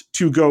warrant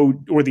to go,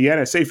 or the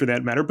NSA for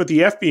that matter, but the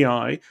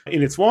FBI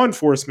in its law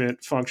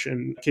enforcement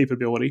function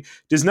capability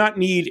does not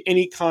need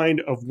any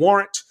kind of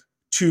warrant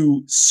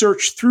to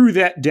search through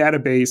that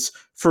database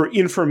for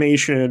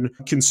information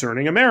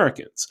concerning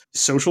Americans.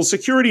 Social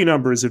security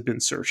numbers have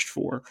been searched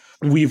for.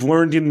 We've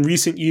learned in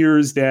recent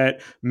years that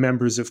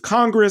members of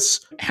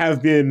Congress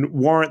have been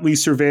warrantly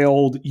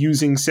surveilled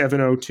using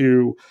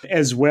 702,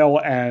 as well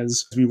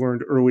as we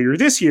learned earlier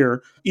this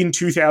year, in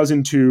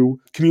 2002,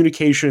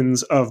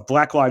 communications of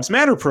Black Lives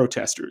Matter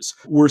protesters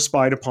were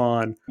spied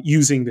upon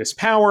using this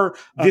power.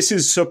 This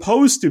is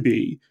supposed to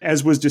be,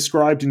 as was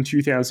described in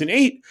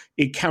 2008,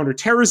 a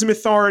counterterrorism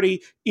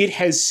authority. It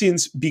has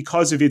since,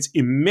 because of its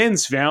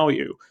immense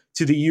value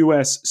to the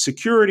U.S.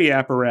 security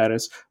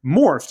apparatus,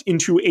 morphed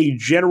into a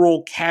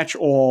general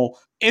catch-all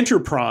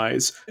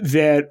enterprise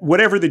that,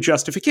 whatever the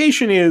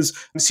justification is,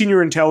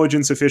 senior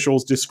intelligence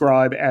officials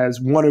describe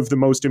as one of the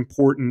most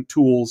important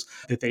tools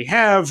that they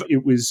have.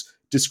 It was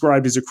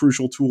described as a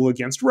crucial tool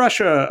against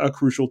Russia, a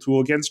crucial tool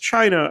against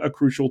China, a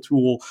crucial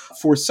tool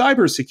for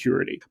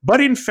cybersecurity.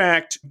 But in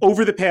fact,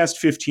 over the past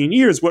 15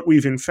 years, what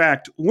we've in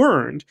fact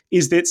learned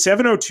is that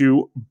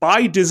 702,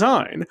 by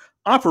design,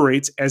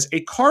 operates as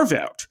a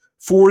carve-out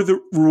for the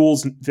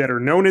rules that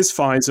are known as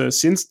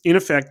FISA, in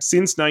effect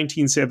since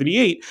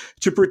 1978,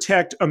 to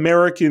protect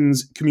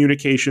Americans'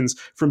 communications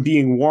from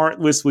being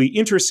warrantlessly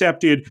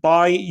intercepted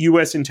by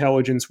U.S.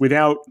 intelligence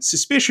without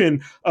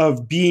suspicion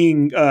of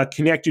being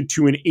connected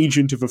to an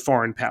agent of a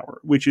foreign power,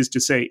 which is to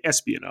say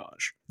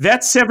espionage.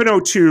 That's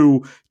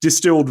 702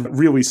 distilled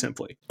really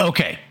simply.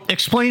 Okay,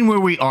 explain where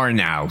we are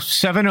now.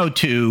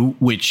 702,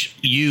 which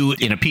you,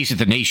 in a piece at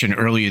The Nation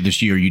earlier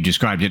this year, you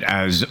described it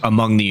as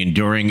among the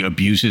enduring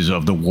abuses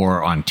of the war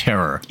on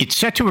terror. It's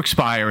set to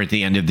expire at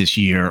the end of this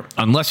year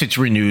unless it's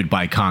renewed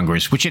by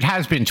Congress, which it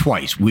has been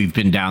twice. We've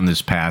been down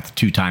this path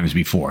 2 times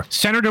before.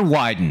 Senator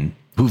Wyden,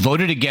 who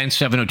voted against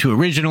 702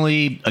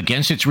 originally,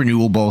 against its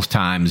renewal both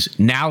times,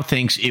 now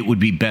thinks it would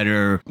be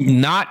better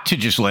not to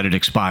just let it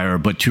expire,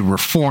 but to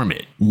reform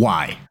it.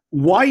 Why?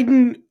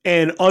 Wyden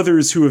and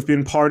others who have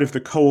been part of the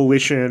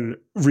coalition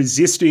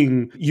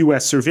resisting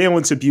U.S.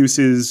 surveillance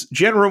abuses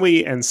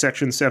generally, and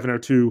Section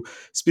 702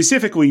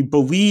 specifically,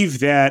 believe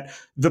that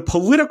the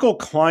political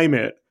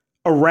climate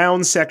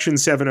around Section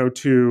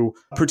 702,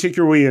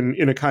 particularly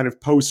in a kind of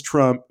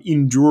post-Trump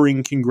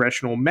enduring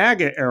congressional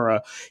MAGA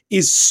era,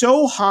 is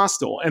so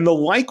hostile, and the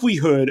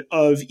likelihood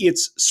of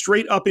its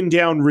straight up and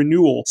down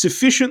renewal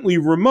sufficiently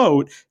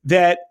remote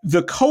that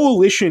the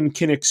coalition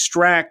can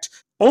extract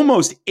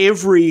almost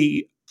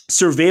every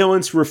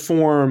surveillance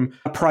reform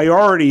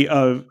priority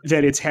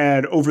that it's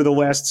had over the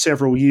last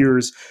several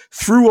years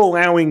through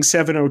allowing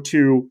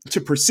 702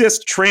 to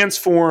persist,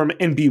 transform,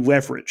 and be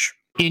leverage.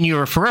 In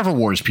your Forever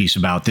Wars piece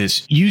about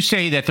this, you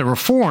say that the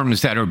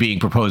reforms that are being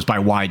proposed by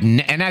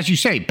Wyden, and as you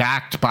say,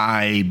 backed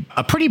by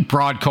a pretty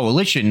broad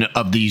coalition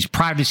of these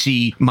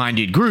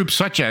privacy-minded groups,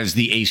 such as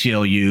the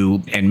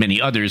ACLU and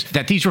many others,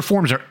 that these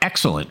reforms are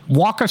excellent.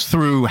 Walk us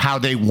through how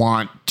they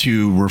want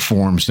to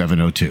reform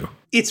 702.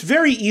 It's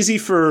very easy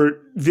for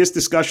this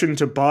discussion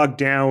to bog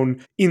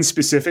down in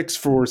specifics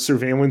for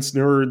surveillance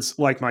nerds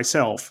like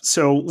myself.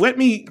 So let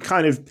me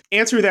kind of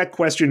answer that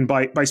question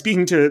by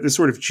speaking to the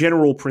sort of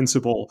general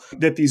principle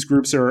that these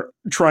groups are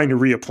trying to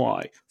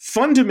reapply.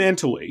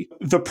 Fundamentally,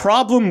 the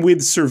problem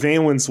with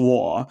surveillance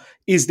law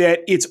is that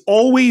it's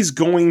always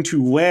going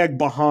to lag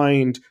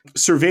behind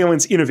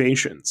surveillance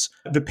innovations,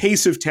 the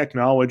pace of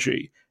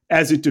technology,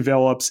 as it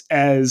develops,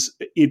 as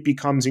it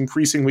becomes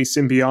increasingly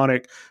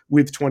symbiotic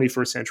with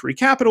 21st century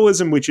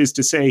capitalism, which is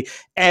to say,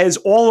 as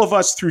all of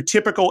us through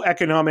typical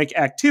economic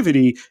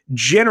activity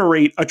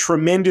generate a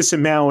tremendous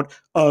amount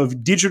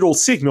of digital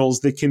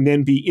signals that can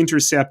then be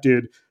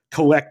intercepted,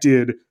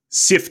 collected,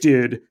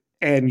 sifted,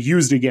 and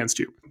used against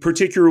you,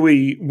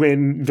 particularly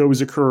when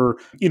those occur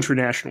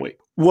internationally.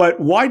 What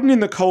Wyden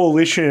and the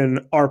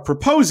coalition are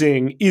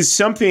proposing is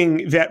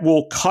something that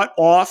will cut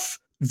off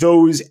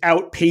those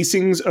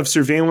outpacings of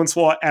surveillance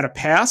law at a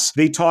pass.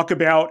 They talk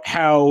about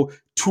how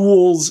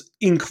tools,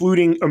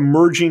 including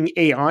emerging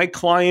AI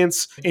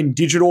clients and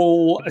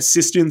digital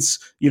assistants,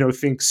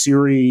 think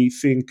Siri,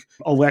 think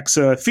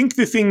Alexa, think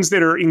the things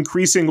that are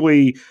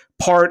increasingly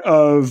part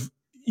of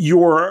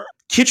your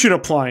kitchen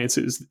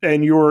appliances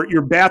and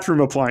your bathroom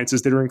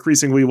appliances that are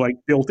increasingly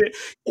built in.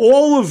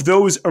 All of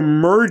those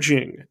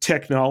emerging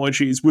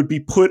technologies would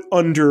be put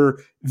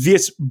under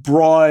this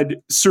broad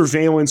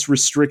surveillance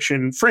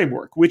restriction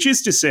framework, which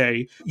is to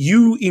say,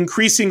 you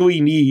increasingly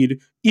need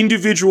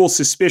individual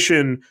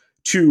suspicion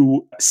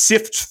to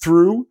sift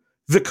through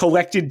the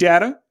collected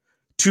data,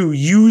 to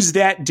use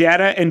that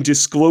data and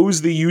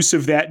disclose the use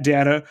of that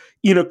data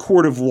in a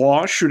court of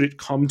law should it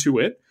come to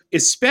it,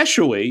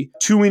 especially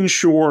to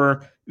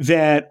ensure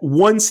that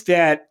once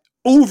that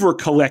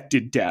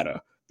over-collected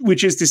data,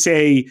 which is to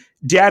say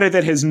data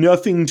that has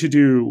nothing to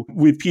do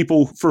with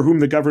people for whom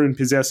the government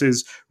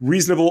possesses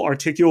reasonable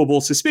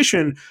articulable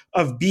suspicion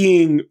of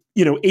being,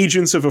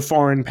 agents of a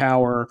foreign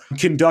power,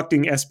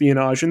 conducting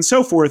espionage and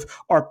so forth,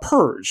 are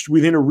purged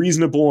within a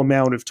reasonable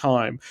amount of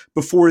time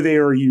before they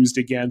are used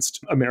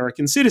against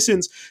American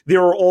citizens.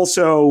 There are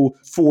also,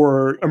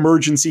 for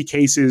emergency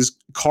cases,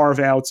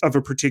 carve-outs of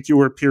a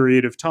particular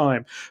period of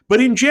time.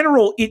 But in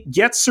general, it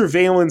gets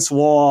surveillance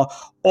law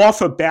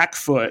off a back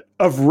foot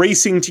of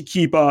racing to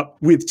keep up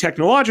with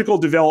technological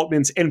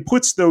developments and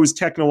puts those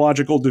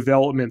technological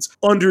developments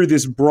under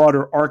this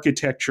broader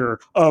architecture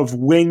of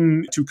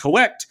when to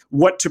collect,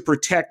 what to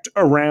protect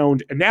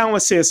around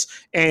analysis,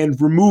 and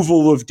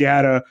removal of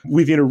data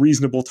within a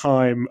reasonable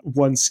time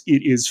once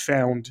it is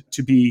found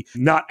to be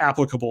not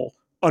applicable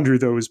under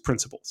those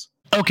principles.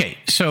 Okay,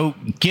 so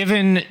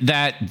given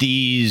that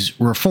these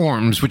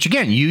reforms, which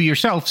again, you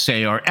yourself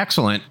say are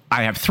excellent,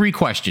 I have three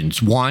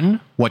questions. One,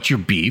 what's your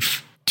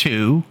beef?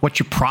 Two, what's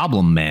your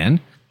problem,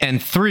 man?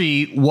 And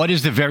three, what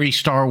is the very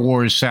Star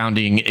Wars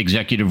sounding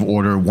Executive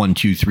Order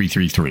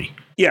 12333?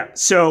 Yeah,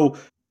 so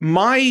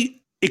my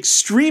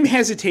extreme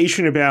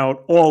hesitation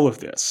about all of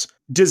this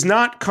does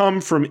not come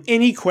from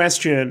any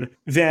question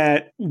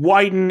that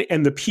Wyden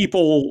and the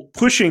people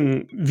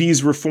pushing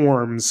these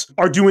reforms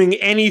are doing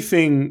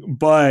anything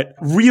but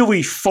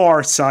really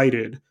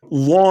far-sighted,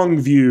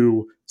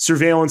 long-view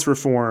surveillance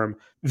reform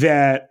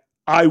that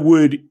I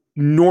would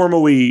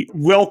normally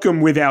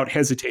welcome without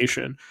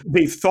hesitation.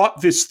 They've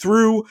thought this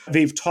through.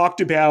 They've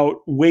talked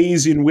about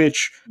ways in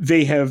which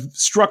they have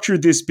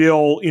structured this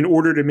bill in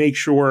order to make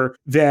sure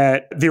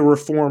that their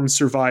reforms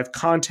survive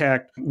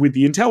contact with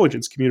the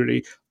intelligence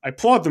community. I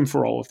applaud them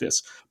for all of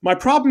this. My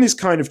problem is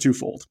kind of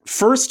twofold.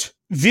 First,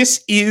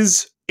 this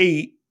is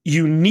a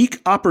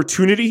unique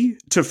opportunity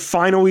to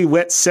finally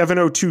let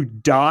 702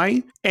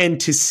 die and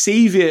to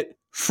save it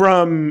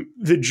from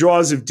the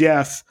jaws of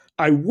death,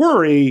 I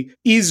worry,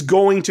 is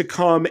going to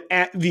come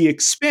at the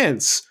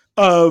expense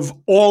of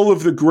all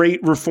of the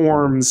great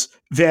reforms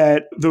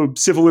that the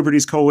Civil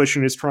Liberties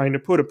Coalition is trying to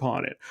put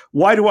upon it.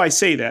 Why do I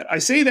say that? I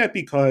say that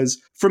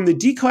because from the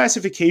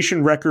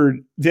declassification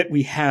record that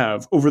we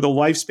have over the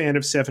lifespan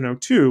of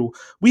 702,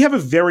 we have a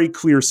very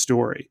clear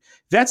story.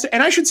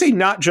 And I should say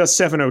not just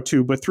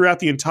 702, but throughout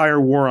the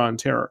entire war on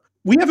terror.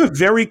 We have a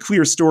very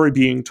clear story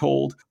being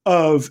told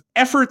of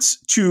efforts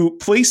to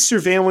place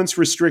surveillance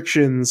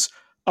restrictions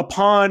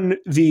upon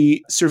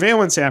the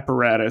surveillance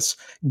apparatus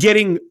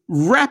getting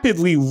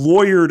rapidly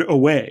lawyered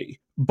away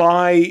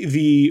by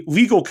the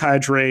legal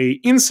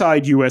cadre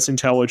inside U.S.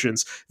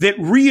 intelligence that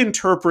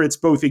reinterprets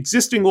both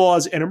existing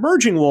laws and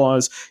emerging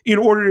laws in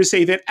order to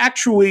say that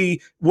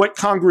actually what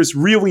Congress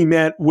really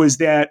meant was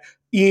that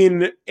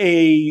in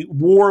a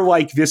war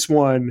like this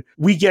one,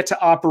 we get to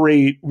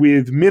operate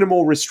with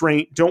minimal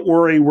restraint. Don't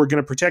worry, we're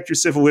going to protect your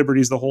civil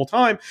liberties the whole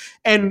time.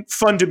 And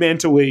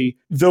fundamentally,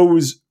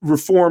 those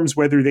reforms,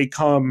 whether they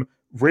come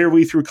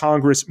rarely through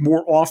Congress,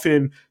 more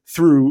often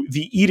through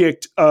the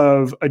edict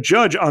of a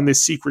judge on this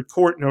secret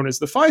court known as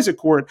the FISA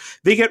court,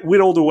 they get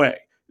whittled away.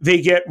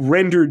 They get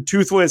rendered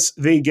toothless.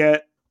 They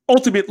get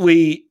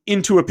ultimately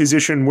into a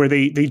position where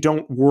they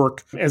don't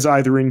work as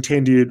either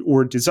intended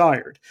or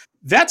desired.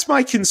 That's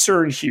my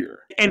concern here.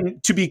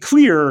 And to be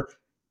clear,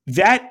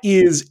 that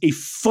is a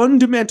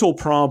fundamental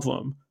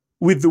problem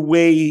with the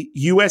way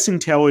U.S.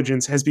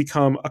 intelligence has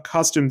become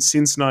accustomed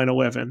since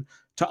 9/11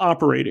 to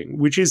operating,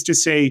 which is to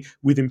say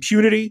with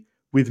impunity,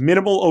 with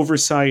minimal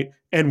oversight,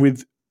 and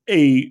with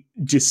a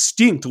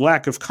distinct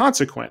lack of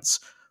consequence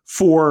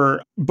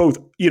for both,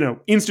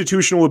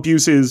 institutional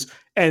abuses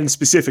and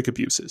specific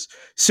abuses.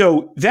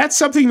 So that's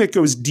something that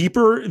goes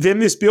deeper than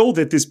this bill,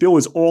 that this bill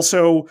is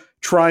also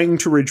trying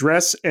to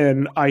redress,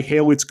 and I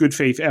hail its good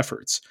faith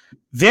efforts.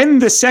 Then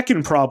the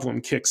second problem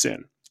kicks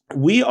in.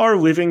 We are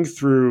living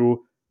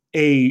through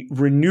a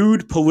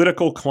renewed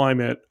political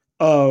climate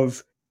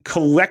of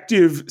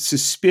collective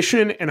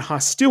suspicion and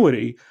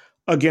hostility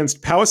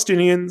against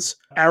Palestinians,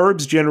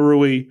 Arabs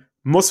generally,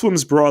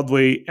 Muslims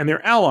broadly, and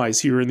their allies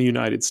here in the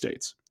United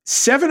States.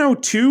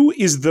 702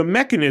 is the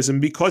mechanism,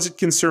 because it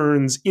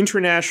concerns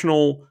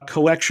international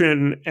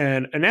collection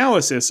and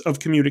analysis of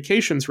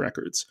communications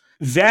records,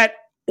 that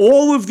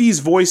all of these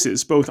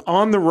voices, both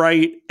on the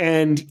right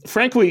and,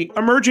 frankly,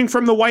 emerging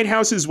from the White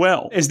House as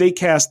well, as they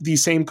cast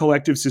these same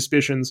collective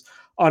suspicions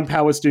on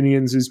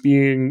Palestinians as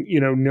being,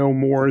 no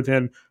more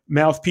than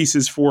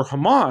mouthpieces for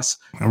Hamas,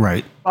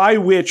 right? By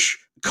which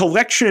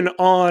collection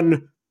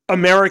on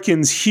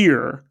Americans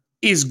here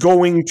is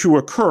going to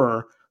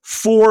occur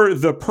for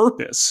the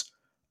purpose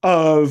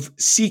of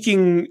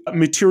seeking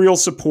material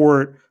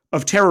support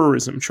of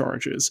terrorism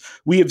charges.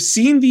 We have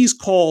seen these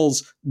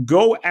calls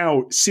go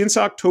out since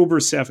October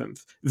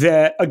 7th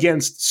that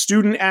against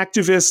student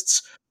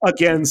activists,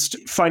 against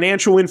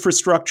financial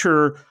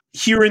infrastructure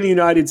here in the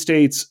United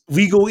States,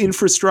 legal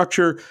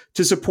infrastructure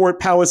to support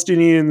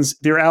Palestinians,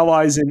 their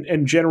allies,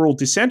 and general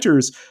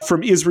dissenters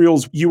from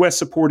Israel's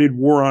U.S.-supported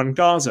war on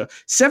Gaza.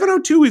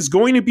 702 is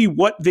going to be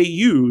what they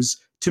use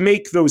to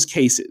make those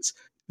cases.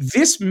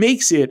 This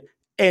makes it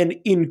an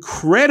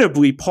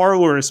incredibly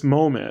parlorous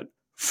moment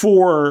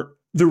for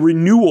the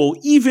renewal,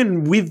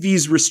 even with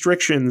these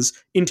restrictions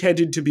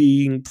intended to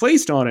be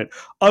placed on it,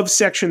 of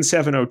Section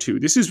 702.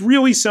 This is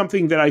really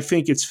something that I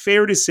think it's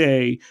fair to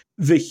say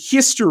the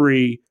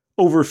history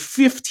over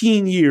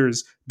 15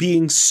 years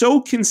being so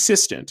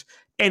consistent,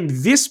 and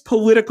this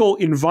political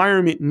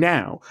environment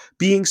now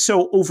being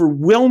so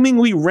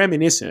overwhelmingly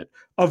reminiscent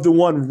of the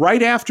one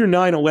right after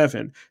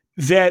 9/11,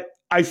 that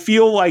I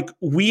feel like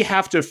we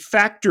have to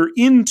factor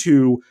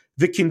into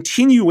the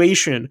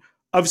continuation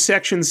of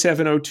Section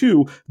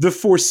 702, the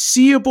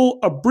foreseeable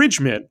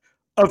abridgment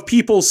of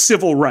people's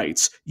civil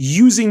rights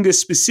using this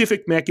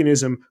specific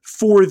mechanism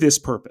for this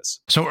purpose.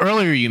 So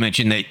earlier you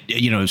mentioned that,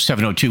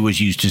 702 was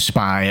used to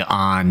spy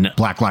on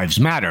Black Lives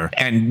Matter.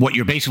 And what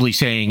you're basically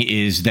saying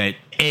is that,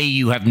 A,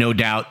 you have no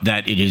doubt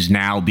that it is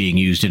now being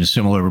used in a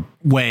similar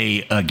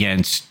way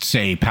against,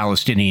 say,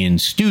 Palestinian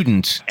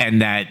students,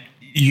 and that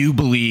you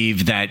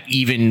believe that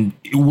even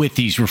with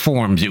these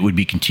reforms, it would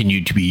be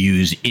continued to be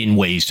used in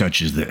ways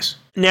such as this.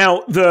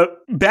 Now, the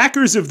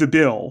backers of the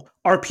bill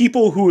are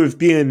people who have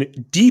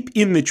been deep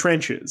in the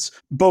trenches,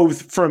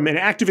 both from an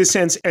activist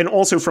sense and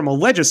also from a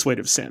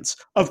legislative sense,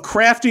 of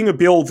crafting a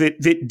bill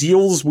that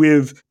deals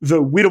with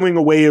the whittling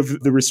away of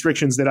the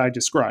restrictions that I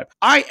described.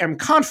 I am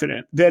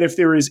confident that if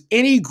there is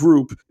any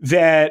group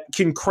that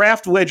can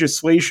craft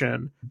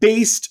legislation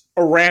based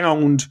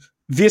around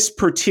this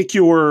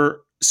particular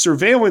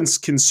surveillance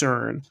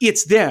concern,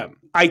 it's them.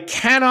 I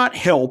cannot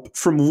help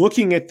from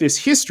looking at this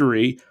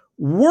history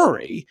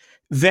worry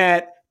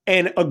that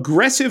an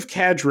aggressive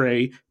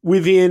cadre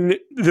within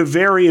the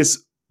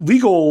various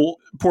legal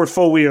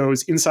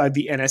portfolios inside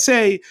the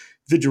NSA,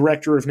 the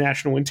Director of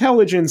National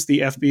Intelligence, the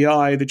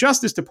FBI, the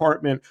Justice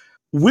Department,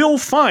 will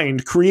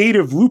find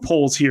creative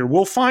loopholes here,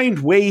 will find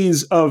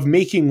ways of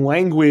making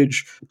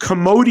language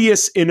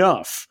commodious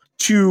enough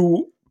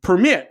to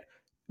permit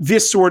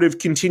this sort of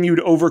continued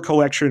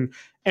overcollection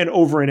and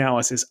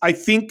overanalysis. I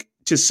think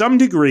to some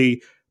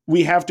degree,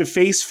 we have to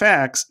face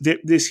facts that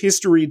this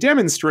history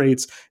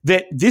demonstrates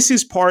that this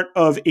is part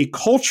of a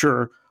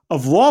culture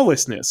of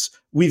lawlessness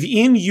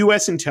within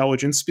U.S.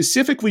 intelligence,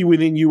 specifically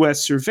within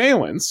U.S.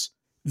 surveillance,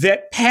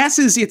 that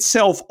passes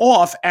itself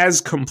off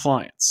as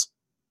compliance.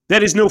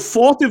 That is no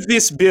fault of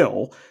this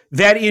bill.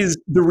 That is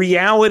the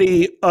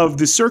reality of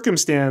the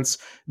circumstance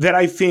that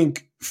I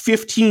think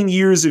 15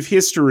 years of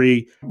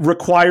history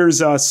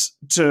requires us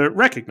to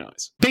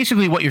recognize.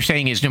 Basically, what you're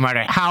saying is no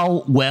matter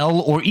how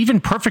well or even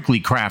perfectly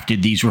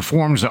crafted these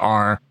reforms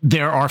are,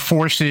 there are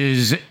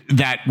forces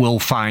that will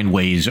find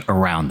ways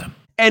around them.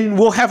 And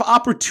will have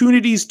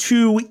opportunities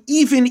to,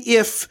 even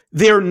if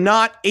they're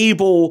not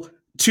able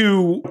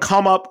to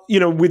come up,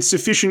 with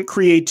sufficient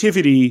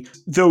creativity,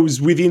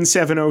 those within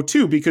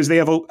 702, because they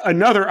have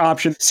another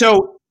option.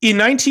 So in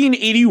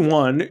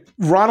 1981,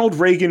 Ronald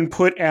Reagan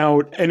put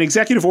out an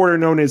executive order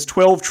known as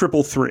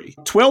 12333.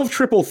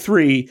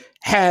 12333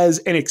 has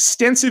an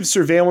extensive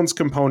surveillance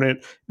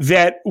component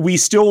that we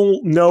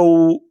still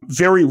know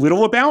very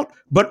little about,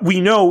 but we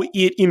know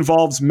it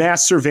involves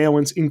mass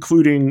surveillance,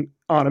 including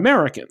on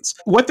Americans.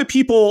 What the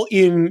people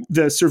in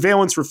the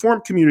surveillance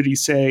reform community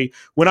say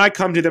when I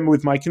come to them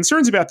with my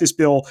concerns about this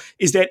bill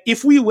is that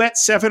if we let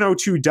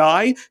 702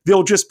 die,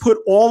 they'll just put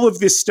all of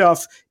this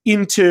stuff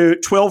into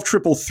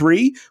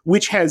 12333,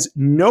 which has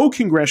no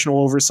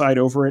congressional oversight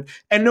over it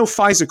and no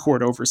FISA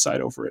court oversight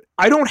over it.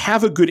 I don't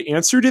have a good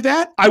answer to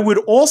that. I would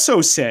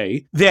also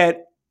say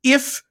that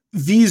if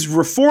these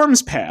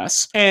reforms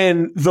pass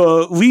and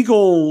the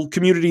legal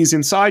communities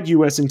inside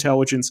U.S.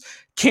 intelligence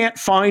can't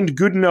find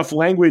good enough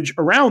language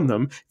around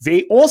them,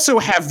 they also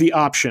have the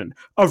option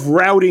of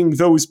routing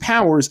those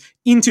powers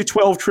into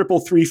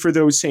 12333 for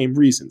those same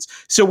reasons.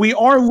 So we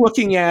are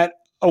looking at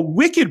a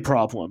wicked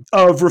problem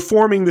of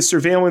reforming the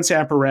surveillance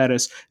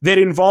apparatus that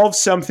involves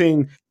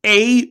something,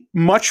 A,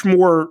 much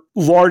more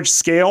large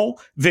scale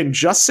than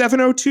just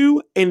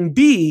 702, and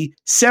B,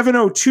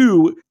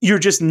 702, you're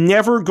just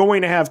never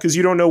going to have, because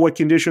you don't know what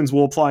conditions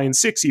will apply in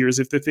 6 years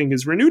if the thing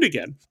is renewed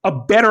again, a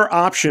better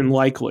option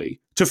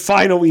likely to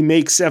finally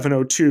make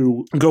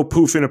 702 go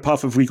poof in a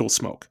puff of legal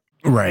smoke.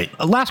 Right.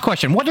 Last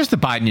question. What does the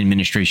Biden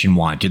administration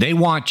want? Do they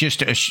want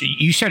just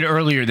you said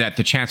earlier that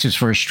the chances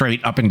for a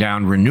straight up and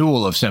down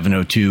renewal of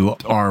 702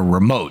 are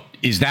remote.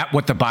 Is that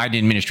what the Biden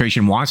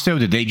administration wants, though?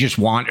 Do they just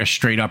want a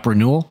straight up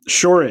renewal?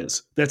 Sure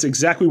is. That's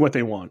exactly what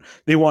they want.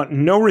 They want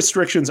no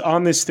restrictions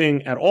on this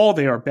thing at all.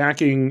 They are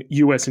backing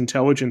U.S.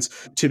 intelligence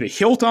to the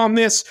hilt on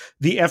this.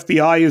 The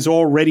FBI is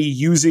already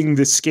using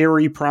the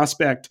scary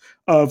prospect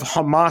of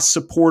Hamas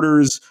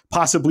supporters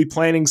possibly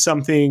planning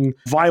something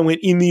violent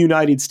in the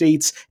United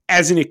States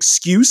as an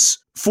excuse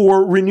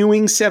for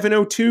renewing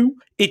 702.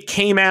 It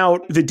came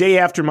out the day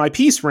after my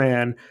piece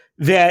ran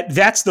that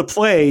that's the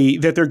play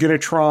that they're going to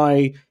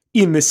try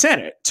in the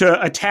Senate,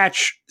 to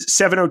attach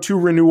 702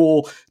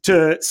 renewal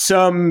to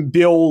some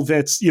bill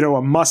that's,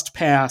 a must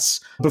pass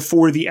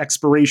before the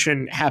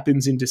expiration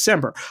happens in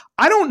December.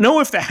 I don't know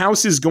if the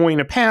House is going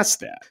to pass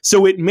that.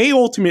 So it may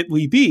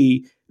ultimately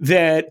be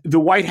that the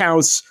White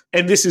House,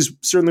 and this is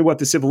certainly what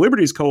the Civil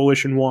Liberties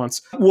Coalition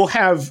wants, will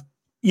have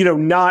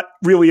not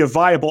really a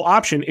viable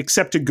option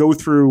except to go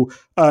through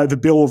the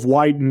Bill of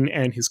Wyden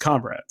and his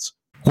comrades.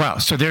 Wow.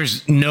 So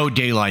there's no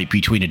daylight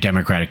between a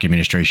Democratic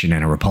administration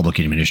and a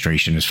Republican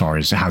administration as far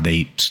as how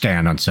they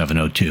stand on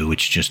 702.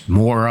 It's just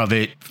more of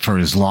it for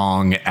as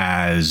long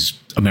as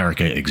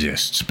America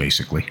exists,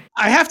 basically.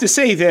 I have to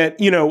say that,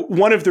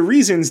 one of the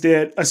reasons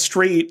that a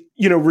straight,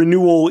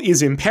 renewal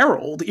is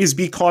imperiled is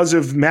because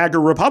of MAGA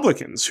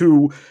Republicans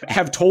who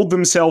have told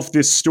themselves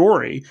this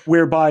story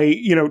whereby,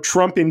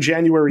 Trump and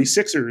January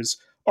 6ers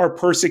are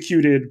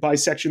persecuted by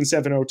Section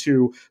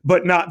 702,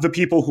 but not the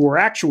people who are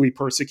actually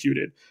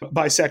persecuted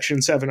by Section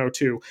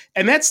 702.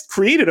 And that's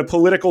created a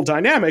political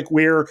dynamic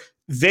where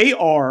they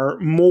are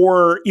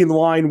more in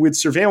line with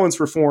surveillance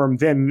reform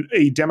than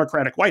a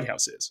Democratic White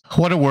House is.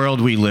 What a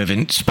world we live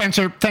in.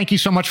 Spencer, thank you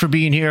so much for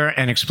being here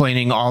and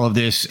explaining all of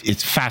this.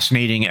 It's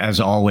fascinating as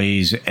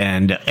always.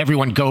 And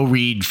everyone go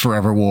read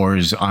Forever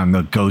Wars on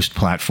the Ghost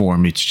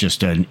platform. It's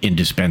just an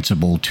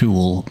indispensable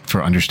tool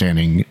for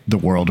understanding the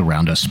world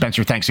around us.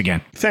 Spencer, thanks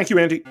again. Thank you,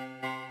 Andy.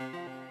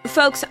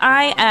 Folks,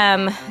 I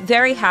am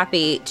very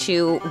happy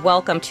to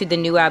welcome to the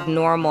new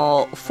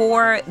abnormal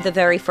for the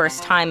very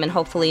first time and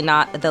hopefully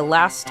not the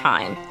last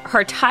time.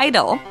 Her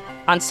title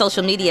on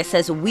social media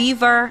says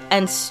Weaver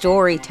and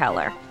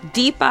Storyteller.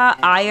 Deepa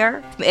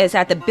Iyer is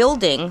at the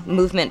Building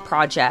Movement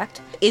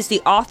Project, is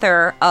the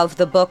author of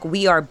the book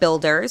We Are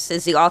Builders,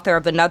 is the author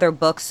of another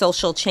book,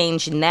 Social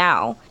Change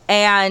Now.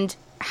 And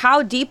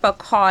how Deepa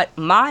caught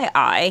my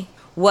eye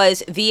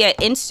was via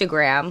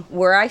Instagram,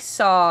 where I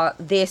saw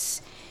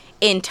this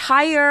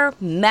entire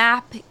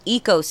map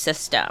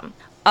ecosystem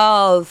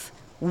of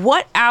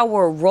what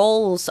our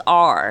roles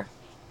are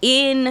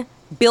in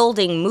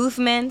building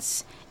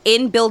movements,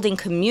 in building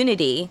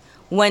community,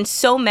 when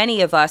so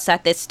many of us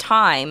at this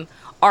time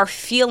are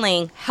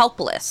feeling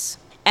helpless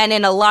and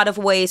in a lot of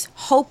ways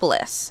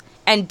hopeless.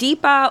 And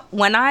Deepa,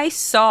 when I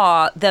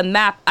saw the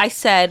map, I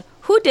said,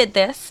 who did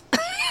this?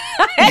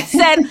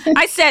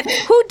 I said,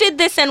 who did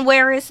this and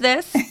where is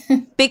this?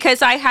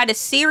 Because I had a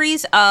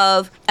series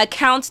of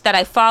accounts that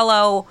I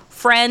follow,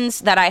 friends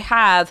that I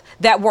have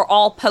that were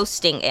all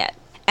posting it.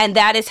 And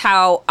that is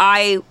how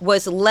I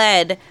was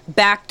led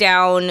back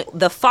down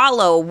the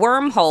follow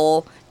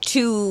wormhole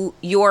to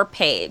your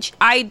page.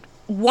 I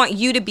want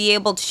you to be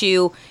able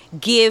to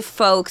give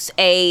folks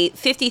a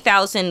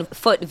 50,000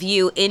 foot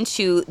view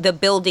into the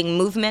Building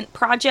Movement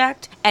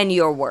Project and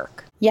your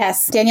work.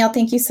 Yes, Danielle,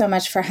 thank you so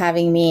much for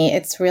having me.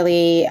 It's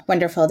really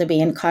wonderful to be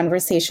in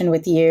conversation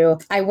with you.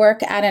 I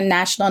work at a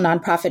national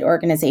nonprofit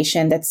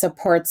organization that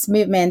supports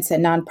movements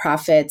and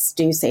nonprofits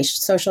do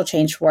social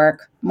change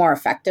work more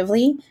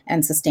effectively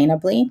and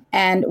sustainably.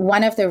 And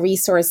one of the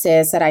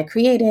resources that I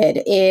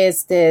created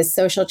is the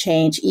social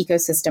change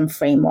ecosystem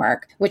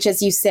framework, which,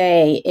 as you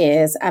say,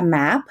 is a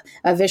map,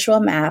 a visual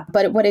map.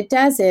 But what it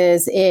does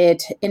is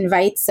it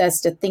invites us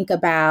to think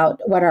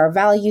about what our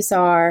values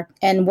are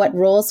and what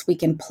roles we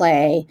can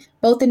play,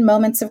 both in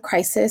moments of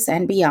crisis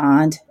and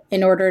beyond,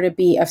 in order to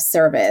be of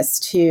service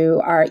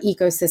to our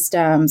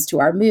ecosystems, to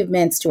our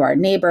movements, to our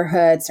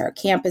neighborhoods, our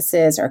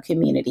campuses, our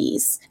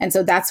communities. And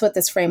so that's what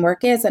this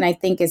framework is. And I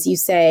think, as you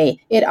say,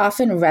 it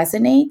often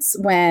resonates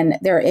when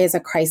there is a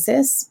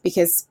crisis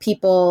because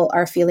people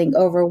are feeling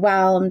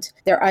overwhelmed.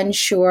 They're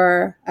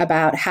unsure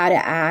about how to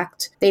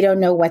act. They don't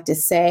know what to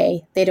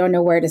say. They don't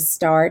know where to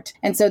start.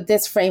 And so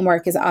this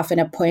framework is often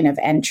a point of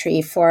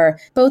entry for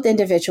both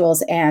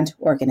individuals and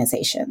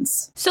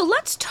organizations. So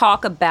let's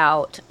talk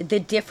about the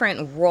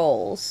different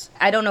roles.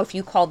 I don't know if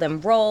you call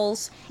them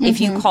roles, if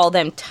you call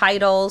them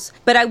titles,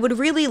 but I would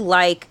really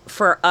like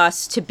for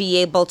us to be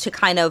able to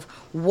kind of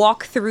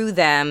walk through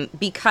them,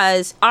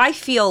 because I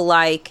feel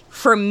like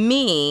for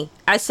me,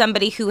 as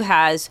somebody who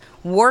has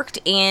worked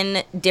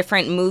in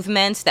different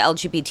movements, the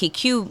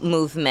LGBTQ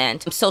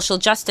movement, social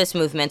justice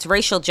movements,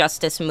 racial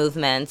justice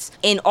movements,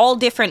 in all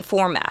different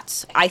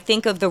formats, I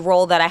think of the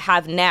role that I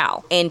have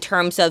now in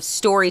terms of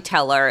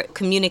storyteller,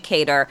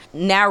 communicator,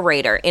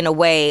 narrator, in a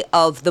way,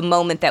 of the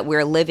moment that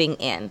we're living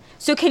in.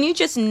 So can you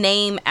just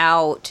name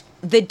out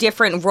the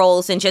different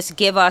roles and just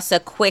give us a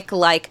quick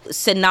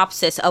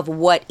synopsis of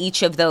what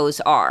each of those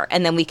are,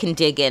 and then we can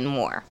dig in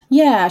more?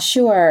 Yeah,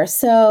 sure.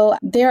 So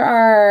there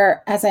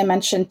are, as I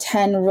mentioned,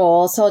 10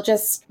 roles. So I'll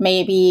just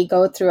maybe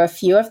go through a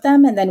few of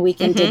them and then we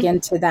can dig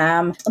into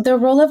them. The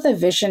role of the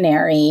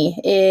visionary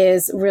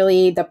is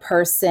really the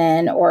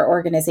person or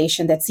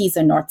organization that sees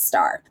a North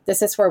Star.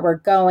 This is where we're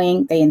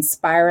going. They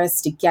inspire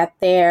us to get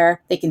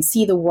there. They can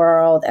see the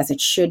world as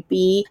it should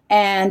be.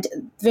 And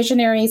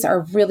visionaries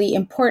are really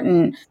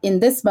important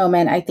in this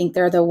moment. I think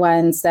they're the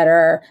ones that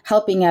are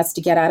helping us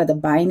to get out of the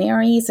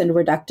binaries and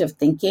reductive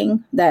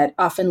thinking that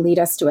often lead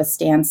us to a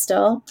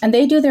standstill. And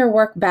they do their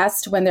work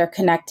best when they're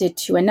connected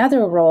to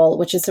another role,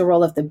 which is the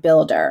role of the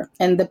builder.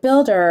 And the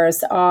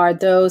builders are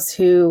those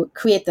who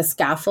create the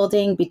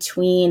scaffolding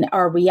between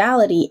our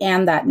reality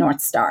and that North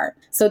Star.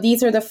 So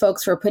these are the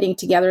folks who are putting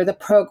together the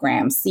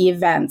programs, the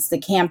events, the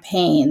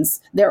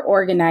campaigns. They're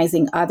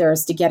organizing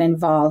others to get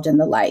involved and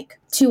the like.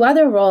 Two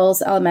other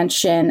roles I'll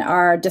mention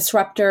are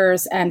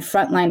disruptors and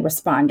frontline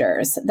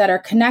responders that are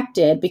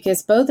connected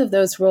because both of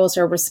those roles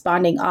are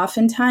responding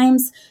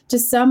oftentimes to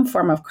some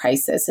form of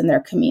crisis in their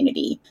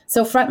community.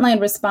 So frontline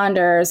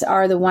responders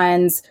are the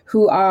ones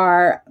who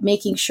are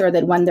making sure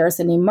that when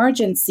there's an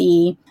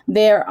emergency,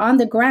 they're on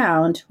the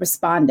ground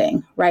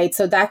responding, right?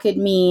 So that could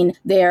mean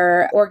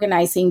they're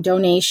organizing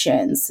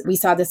donations. We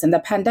saw this in the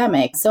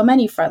pandemic. So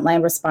many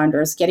frontline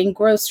responders getting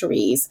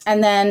groceries.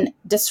 And then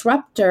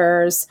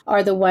disruptors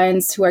are the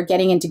ones who are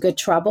getting into good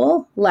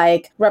trouble,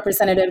 like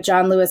Representative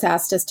John Lewis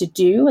asked us to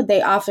do.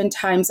 They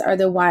oftentimes are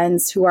the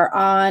ones who are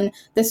on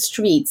the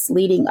streets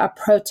leading a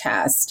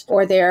protest,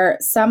 or they're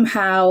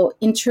somehow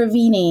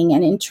intervening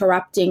and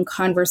interrupting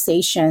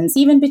conversations,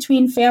 even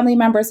between family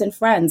members and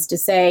friends, to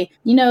say,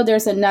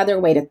 there's another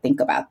way to think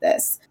about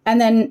this. And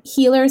then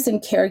healers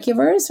and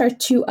caregivers are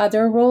two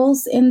other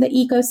roles in the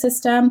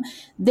ecosystem.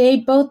 They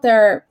both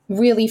are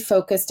really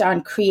focused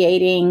on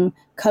creating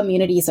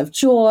communities of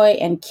joy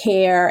and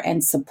care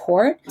and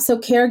support. So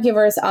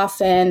caregivers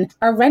often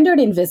are rendered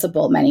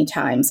invisible many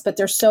times, but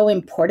they're so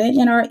important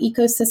in our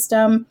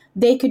ecosystem.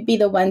 They could be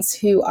the ones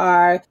who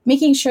are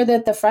making sure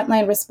that the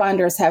frontline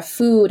responders have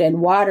food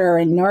and water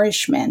and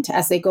nourishment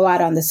as they go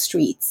out on the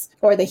streets.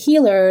 Or the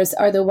healers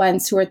are the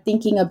ones who are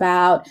thinking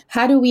about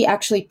how do we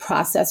actually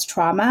process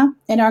trauma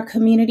in our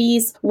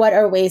communities? What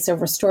are ways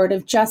of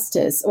restorative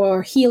justice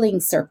or healing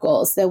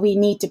circles that we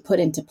need to put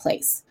into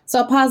place? So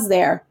I'll pause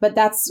there, but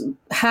that's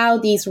how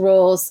these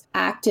roles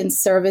act in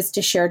service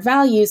to shared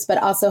values, but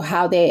also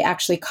how they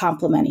actually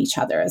complement each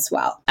other as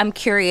well. I'm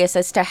curious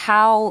as to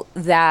how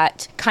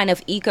that kind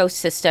of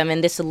ecosystem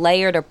and this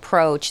layered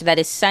approach that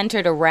is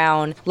centered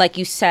around, like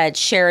you said,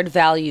 shared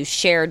values,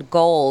 shared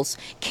goals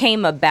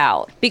came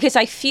about. Because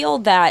I feel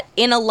that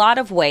in a lot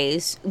of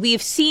ways,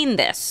 we've seen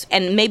this,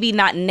 and maybe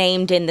not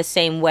named in the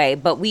same way,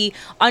 but we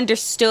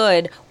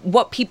understood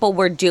what people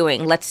were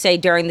doing, let's say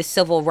during the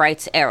civil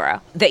rights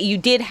era, that you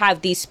did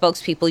have these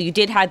spokespeople, you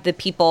did have the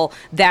people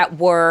that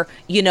were,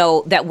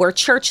 that were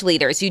church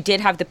leaders, you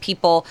did have the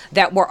people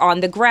that were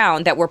on the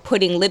ground, that were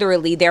putting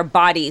literally their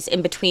bodies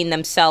in between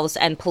themselves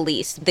and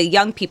police, the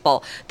young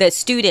people, the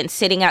students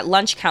sitting at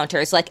lunch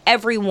counters, like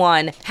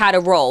everyone had a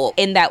role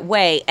in that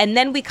way. And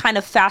then we kind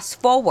of fast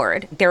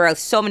forward. There are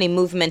so many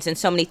movements and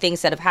so many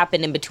things that have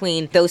happened in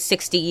between those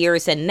 60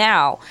 years and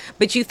now,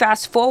 but you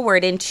fast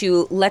forward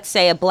into, let's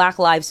say, a Black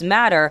Lives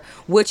Matter,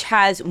 which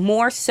has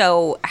more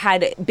so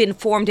had been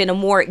formed in a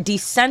more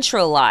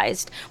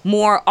decentralized,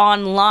 more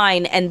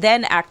online, and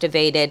then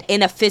activated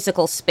in a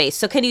physical space.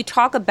 So can you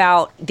talk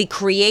about the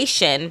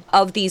creation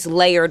of these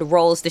layered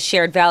roles, the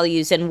shared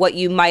values, and what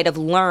you might have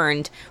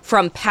learned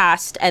from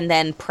past and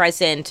then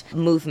present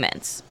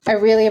movements? I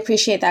really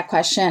appreciate that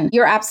question.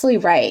 You're absolutely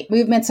right.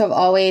 Movements have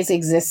always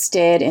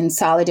existed in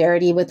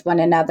solidarity with one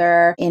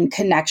another, in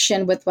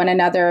connection with one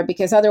another,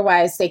 because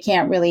otherwise they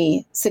can't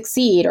really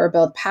succeed or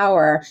build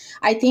power. sure.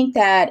 I think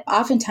that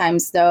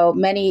oftentimes, though,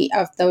 many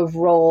of the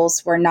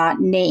roles were not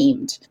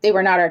named. They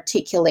were not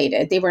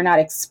articulated. They were not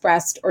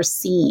expressed or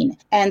seen.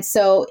 And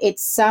so it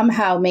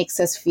somehow makes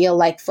us feel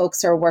like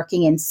folks are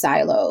working in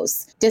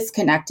silos,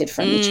 disconnected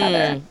from each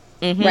other.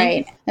 Mm-hmm.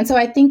 Right. And so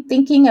I think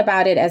thinking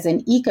about it as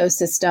an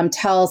ecosystem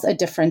tells a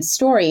different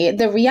story,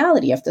 the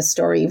reality of the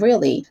story,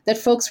 really, that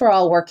folks were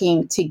all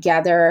working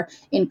together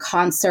in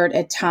concert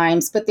at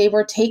times, but they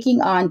were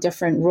taking on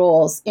different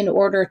roles in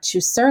order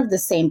to serve the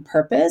same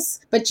purpose,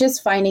 but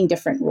just finding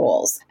different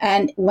roles.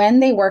 And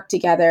when they worked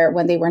together,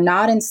 when they were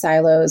not in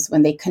silos,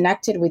 when they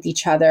connected with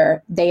each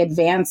other, they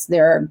advanced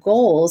their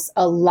goals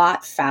a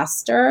lot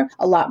faster,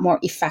 a lot more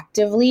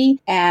effectively,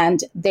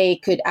 and they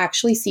could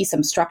actually see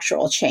some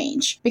structural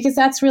change. Because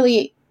that's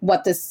really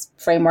what this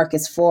framework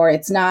is for.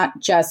 It's not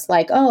just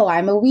like, oh,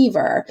 I'm a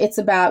weaver. It's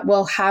about,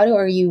 well,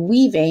 are you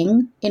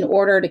weaving in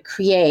order to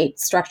create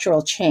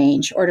structural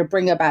change or to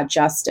bring about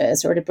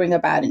justice or to bring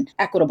about an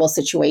equitable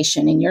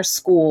situation in your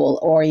school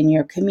or in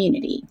your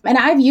community? And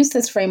I've used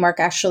this framework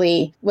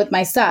actually with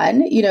my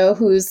son,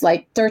 who's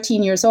like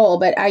 13 years old,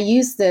 but I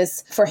use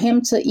this for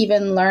him to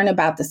even learn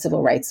about the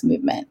civil rights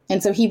movement.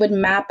 And so he would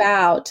map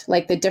out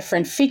like the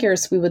different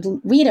figures we would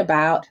read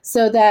about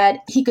so that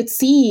he could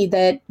see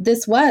that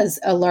this was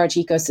a large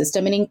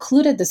ecosystem. It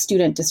included the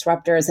student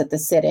disruptors at the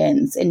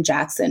sit-ins in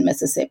Jackson,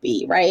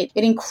 Mississippi, right?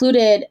 It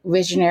included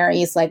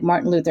visionaries like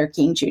Martin Luther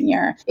King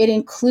Jr. It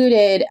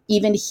included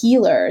even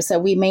healers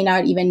that we may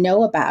not even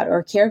know about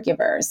or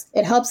caregivers.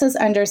 It helps us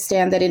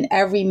understand that in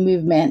every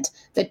movement,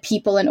 that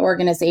people and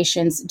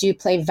organizations do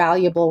play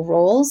valuable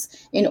roles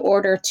in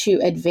order to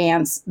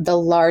advance the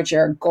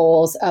larger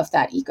goals of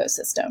that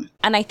ecosystem.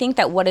 And I think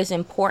that what is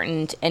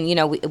important, and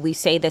we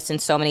say this in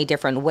so many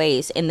different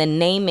ways, in the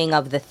naming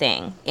of the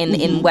thing,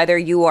 in whether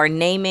you are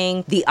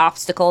naming the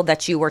obstacle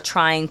that you are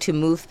trying to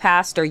move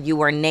past or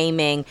you are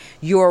naming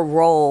your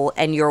role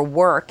and your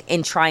work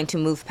in trying to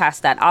move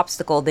past that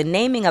obstacle, the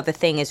naming of the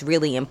thing is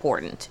really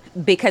important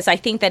because I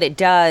think that it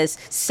does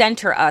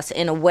center us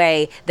in a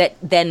way that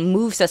then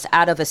moves us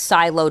out of a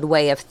siloed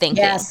way of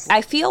thinking. Yes.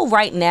 I feel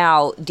right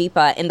now,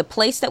 Deepa, in the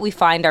place that we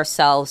find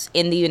ourselves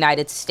in the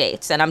United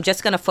States, and I'm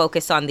just going to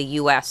focus on the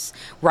U.S.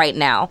 right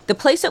now, the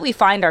place that we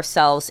find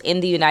ourselves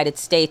in the United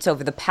States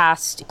over the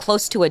past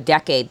close to a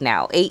decade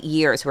now, 8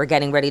 years, we're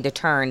getting ready to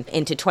turn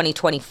into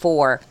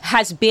 2024,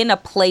 has been a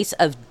place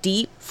of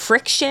deep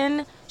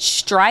friction,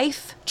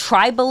 strife,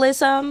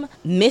 tribalism,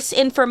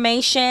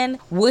 misinformation,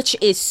 which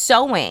is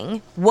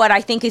sowing what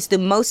I think is the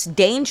most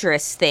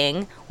dangerous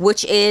thing,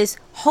 which is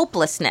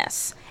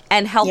hopelessness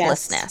and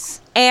helplessness.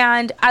 Yes.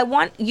 And I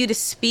want you to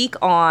speak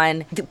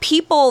on the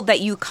people that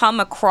you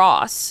come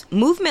across.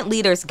 Movement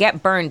leaders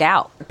get burned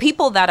out.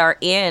 People that are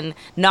in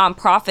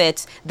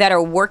nonprofits that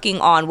are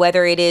working on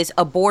whether it is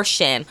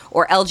abortion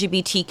or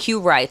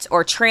LGBTQ rights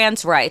or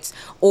trans rights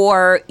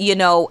or,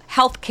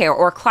 healthcare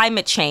or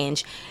climate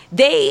change.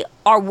 They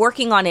are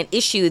working on an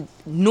issue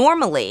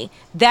normally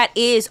that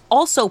is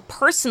also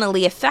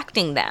personally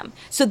affecting them.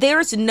 So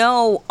there's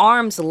no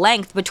arm's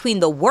length between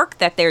the work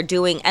that they're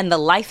doing and the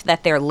life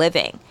that they're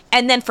living.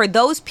 And then for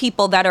those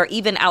people that are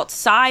even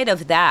outside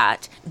of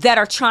that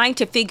are trying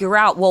to figure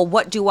out, well,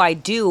 what do I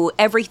do?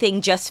 Everything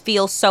just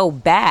feels so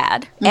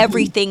bad. Mm-hmm.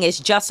 Everything is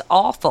just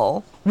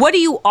awful. What do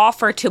you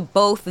offer to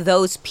both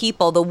those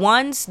people, the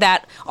ones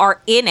that are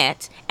in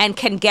it and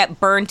can get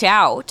burnt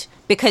out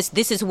because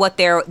this is what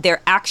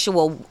their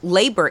actual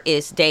labor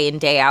is day in,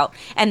 day out,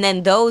 and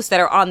then those that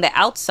are on the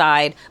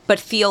outside but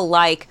feel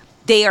like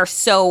they are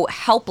so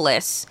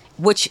helpless,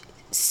 which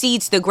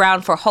seeds the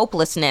ground for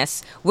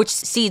hopelessness, which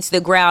seeds the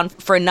ground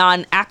for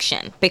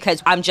non-action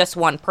because I'm just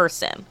one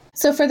person.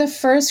 So for the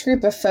first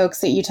group of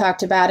folks that you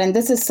talked about, and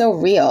this is so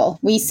real,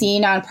 we see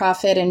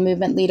nonprofit and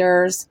movement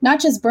leaders not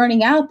just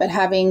burning out, but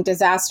having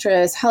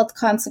disastrous health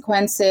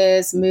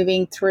consequences,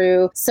 moving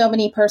through so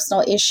many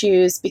personal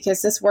issues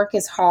because this work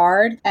is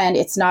hard and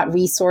it's not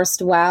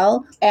resourced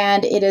well.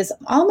 And it is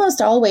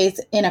almost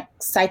always in a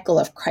cycle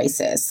of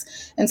crisis.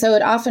 And so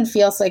it often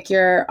feels like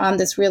you're on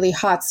this really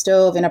hot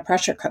stove in a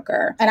pressure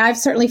cooker. And I've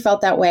certainly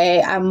felt that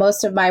way.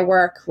 Most of my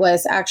work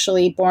was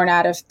actually born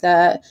out of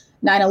the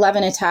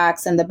 9/11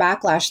 attacks and the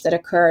backlash that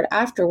occurred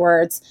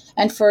afterwards.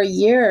 And for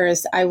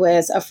years, I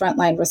was a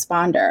frontline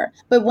responder.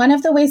 But one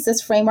of the ways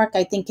this framework,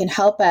 I think, can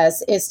help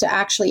us is to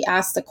actually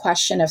ask the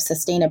question of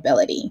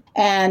sustainability.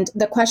 And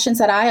the questions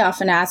that I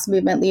often ask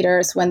movement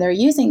leaders when they're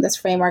using this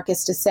framework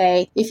is to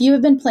say, if you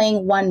have been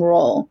playing one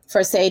role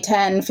for, say,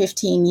 10,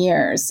 15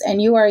 years,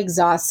 and you are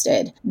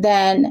exhausted,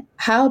 then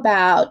how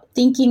about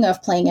thinking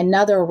of playing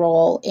another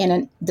role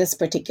in this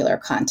particular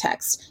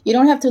context? You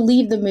don't have to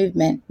leave the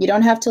movement. You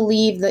don't have to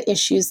leave the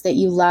issues that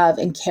you love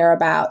and care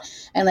about.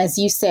 And as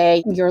you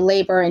say, your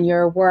labor and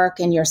your work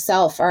and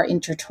yourself are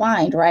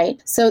intertwined, right?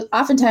 So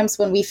oftentimes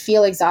when we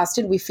feel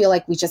exhausted, we feel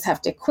like we just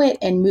have to quit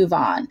and move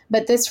on.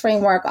 But this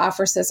framework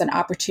offers us an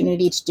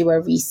opportunity to do a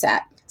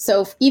reset.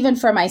 So even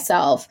for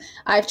myself,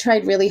 I've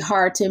tried really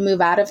hard to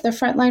move out of the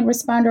frontline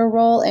responder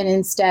role and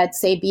instead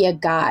say be a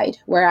guide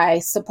where I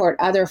support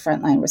other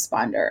frontline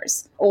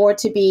responders, or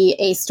to be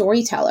a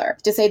storyteller,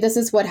 to say this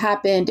is what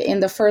happened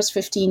in the first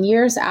 15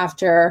 years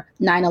after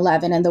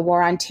 9/11 and the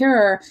war on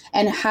terror,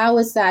 and how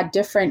is that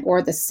different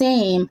or the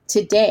same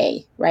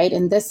today, right,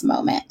 in this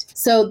moment.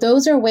 So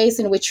those are ways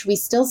in which we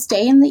still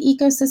stay in the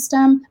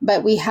ecosystem,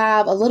 but we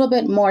have a little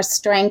bit more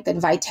strength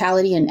and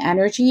vitality and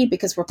energy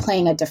because we're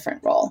playing a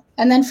different role.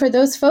 And then for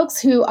those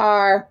folks who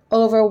are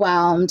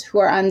overwhelmed, who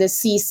are on the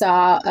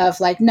seesaw of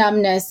like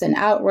numbness and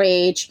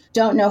outrage,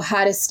 don't know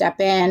how to step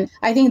in,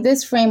 I think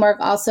this framework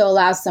also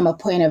allows them a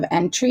point of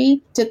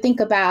entry to think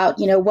about,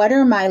 what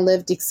are my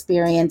lived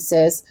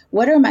experiences?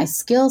 What are my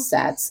skill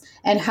sets?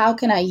 And how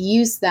can I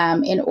use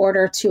them in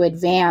order to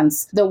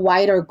advance the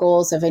wider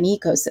goals of an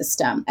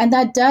ecosystem? And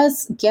that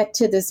does get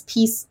to this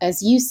piece,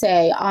 as you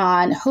say,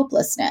 on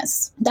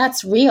hopelessness.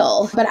 That's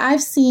real. But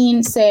I've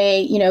seen,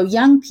 say,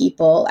 young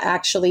people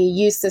actually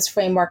use this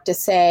framework to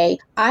say,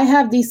 I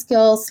have these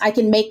skills, I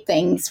can make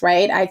things,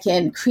 right? I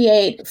can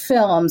create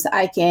films,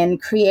 I can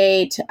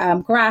create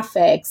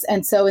graphics.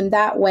 And so in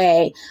that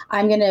way,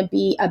 I'm going to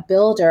be a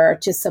builder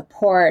to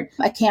support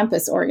a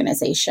campus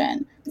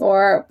organization.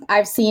 Or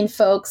I've seen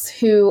folks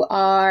who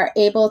are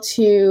able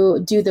to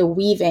do the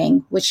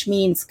weaving, which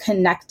means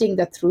connecting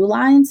the through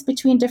lines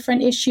between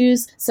different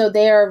issues. So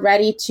they are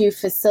ready to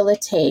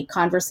facilitate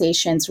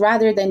conversations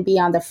rather than be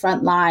on the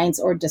front lines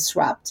or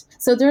disrupt.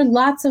 So there are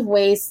lots of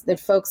ways that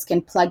folks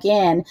can plug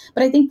in.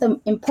 But I think the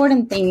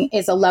important thing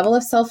is a level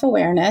of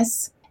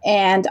self-awareness,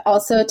 and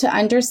also to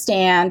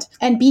understand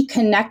and be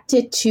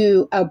connected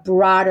to a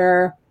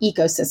broader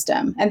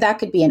ecosystem. And that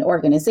could be an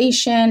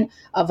organization,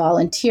 a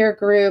volunteer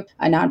group,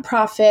 a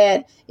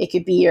nonprofit. It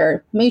could be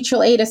your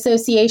mutual aid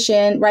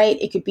association, right?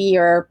 It could be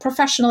your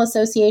professional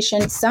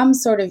association, some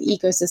sort of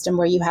ecosystem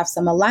where you have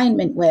some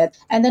alignment with.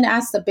 And then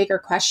ask the bigger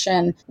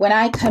question, when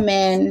I come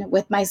in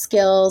with my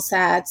skill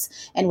sets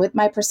and with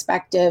my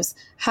perspectives,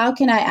 how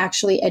can I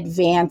actually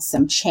advance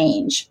some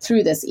change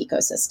through this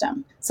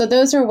ecosystem? So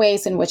those are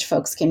ways in which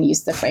folks can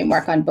use the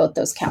framework on both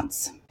those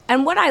counts.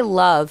 And what I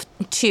love,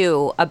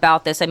 too,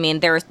 about this,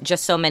 there are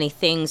just so many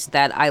things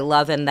that I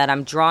love and that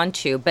I'm drawn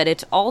to, but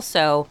it's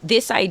also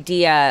this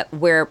idea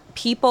where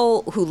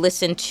people who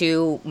listen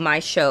to my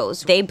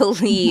shows, they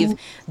believe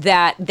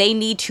that they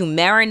need to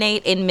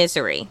marinate in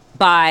misery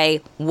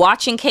by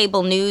watching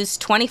cable news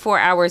 24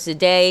 hours a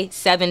day,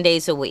 7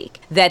 days a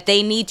week, that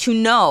they need to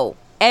know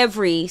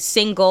every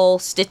single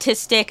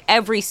statistic,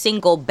 every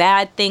single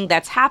bad thing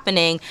that's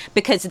happening,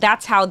 because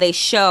that's how they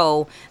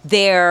show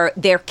their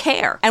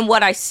care. And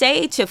what I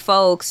say to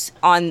folks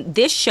on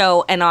this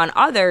show and on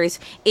others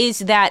is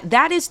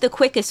that is the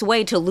quickest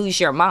way to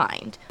lose your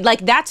mind.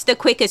 Like, that's the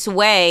quickest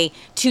way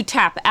to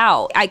tap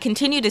out. I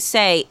continue to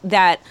say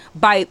that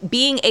by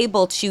being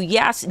able to,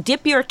 yes,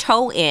 dip your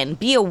toe in,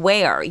 be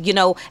aware,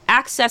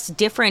 access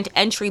different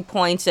entry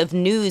points of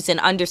news and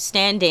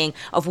understanding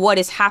of what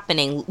is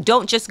happening.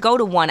 Don't just go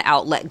to one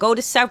outlet, go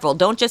to several.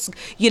 Don't just,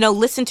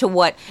 listen to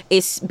what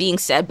is being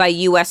said by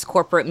U.S.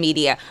 corporate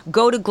media.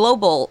 Go to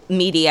global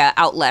media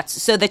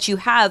outlets so that you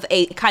have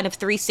a kind of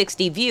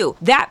 360 view.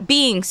 That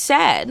being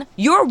said,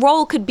 your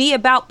role could be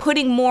about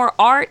putting more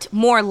art,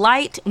 more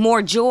light,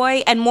 more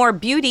joy, and more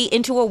beauty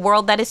into a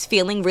world that is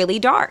feeling really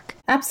dark.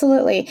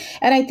 Absolutely.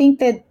 And I think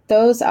that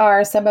those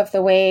are some of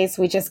the ways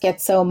we just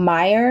get so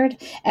mired,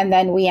 and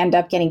then we end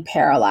up getting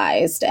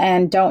paralyzed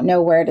and don't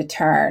know where to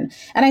turn.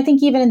 And I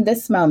think even in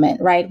this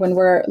moment, right, when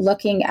we're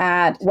looking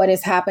at what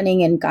is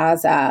happening in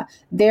Gaza,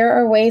 there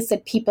are ways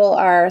that people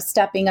are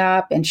stepping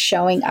up and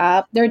showing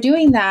up. They're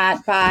doing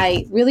that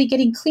by really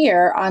getting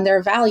clear on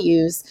their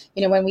values.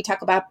 When we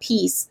talk about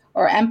peace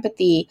or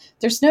empathy,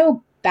 there's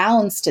no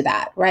bounds to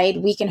that,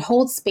 right? We can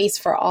hold space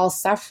for all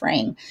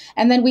suffering.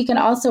 And then we can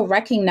also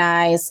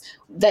recognize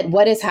that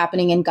what is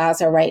happening in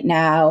Gaza right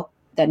now,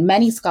 that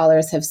many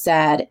scholars have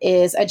said,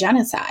 is a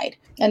genocide.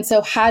 And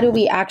so how do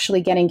we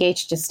actually get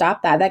engaged to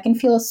stop that? That can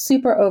feel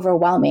super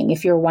overwhelming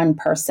if you're one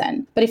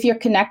person. But if you're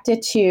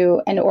connected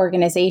to an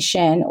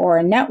organization or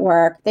a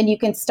network, then you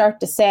can start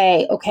to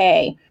say,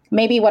 okay,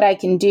 maybe what I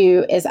can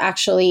do is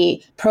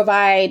actually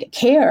provide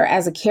care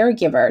as a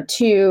caregiver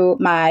to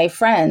my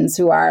friends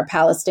who are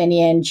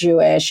Palestinian,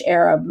 Jewish,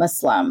 Arab,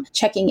 Muslim,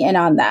 checking in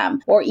on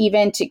them, or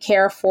even to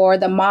care for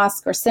the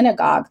mosque or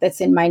synagogue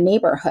that's in my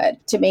neighborhood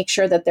to make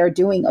sure that they're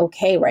doing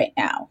okay right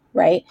now.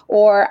 Right?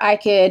 Or I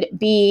could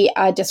be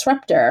a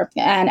disruptor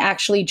and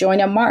actually join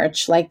a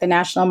march like the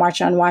National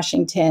March on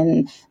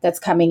Washington that's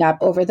coming up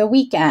over the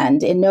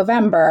weekend in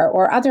November,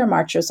 or other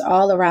marches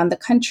all around the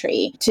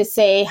country to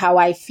say how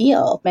I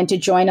feel and to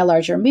join a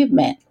larger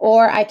movement.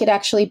 Or I could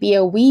actually be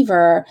a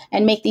weaver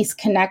and make these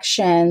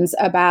connections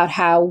about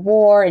how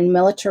war and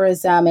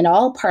militarism in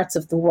all parts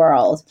of the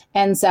world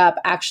ends up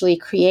actually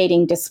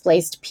creating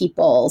displaced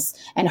peoples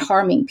and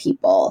harming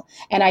people.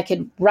 And I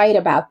could write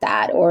about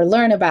that or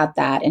learn about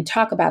that and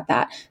talk about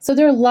that. So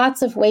there are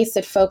lots of ways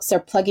that folks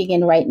are plugging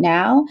in right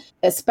now,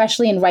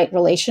 especially in right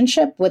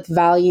relationship with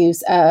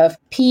values of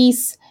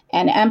peace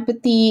and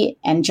empathy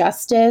and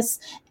justice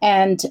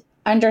and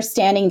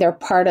understanding they're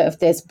part of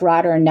this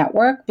broader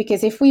network.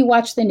 Because if we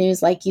watch the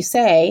news, like you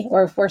say,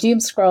 or if we're doom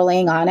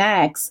scrolling on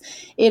X,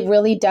 it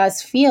really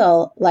does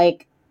feel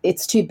like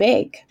it's too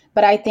big.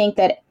 But I think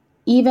that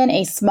even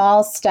a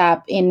small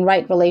step in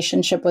right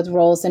relationship with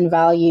roles and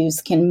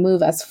values can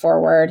move us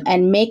forward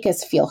and make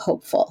us feel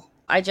hopeful.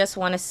 I just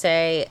want to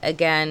say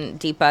again,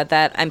 Deepa,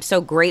 that I'm so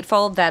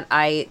grateful that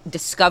I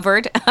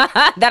discovered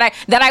that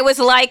I was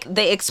like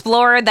the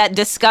explorer that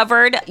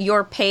discovered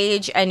your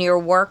page and your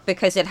work,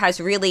 because it has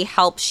really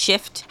helped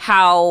shift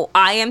how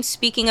I am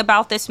speaking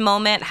about this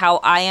moment, how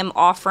I am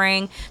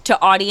offering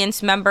to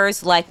audience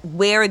members like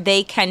where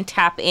they can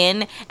tap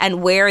in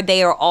and where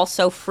they are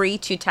also free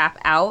to tap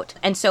out.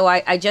 And so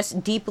I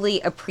just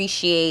deeply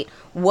appreciate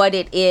what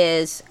it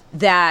is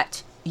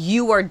that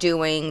you are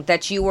doing,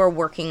 that you are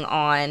working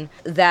on,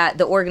 that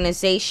the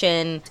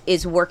organization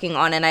is working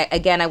on. And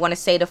I want to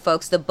say to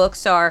folks, the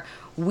books are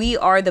We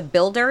Are the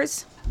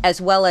Builders,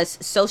 as well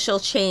as Social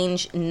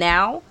Change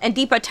Now. And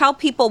Deepa, tell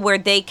people where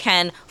they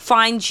can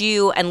find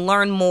you and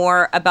learn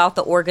more about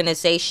the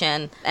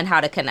organization and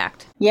how to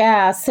connect.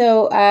 Yeah,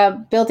 so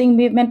Building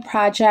Movement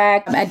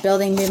Project at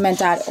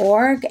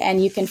buildingmovement.org,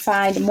 and you can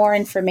find more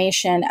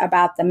information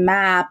about the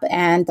map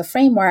and the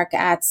framework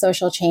at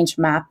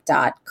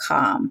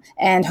socialchangemap.com.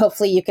 And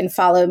hopefully you can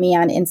follow me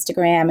on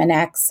Instagram and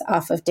X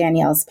off of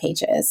Danielle's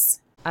pages.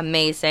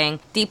 Amazing.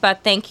 Deepa,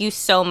 thank you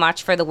so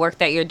much for the work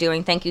that you're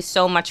doing. Thank you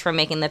so much for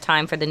making the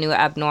time for The New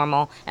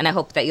Abnormal, and I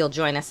hope that you'll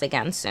join us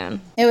again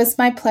soon. It was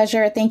my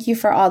pleasure. Thank you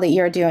for all that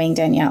you're doing,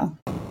 Danielle.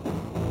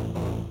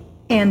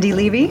 Andy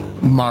Levy.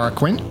 Mara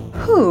Quinn.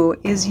 Who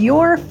is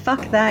your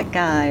fuck that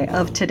guy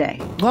of today?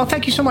 Well,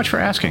 thank you so much for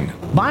asking.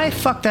 My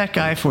fuck that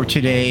guy for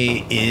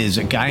today is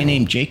a guy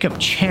named Jacob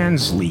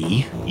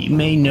Chansley. You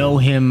may know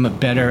him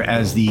better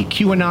as the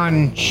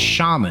QAnon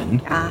shaman,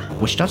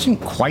 which doesn't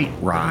quite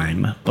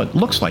rhyme, but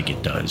looks like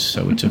it does,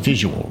 so it's a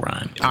visual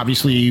rhyme.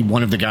 Obviously,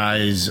 one of the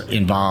guys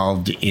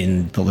involved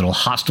in the little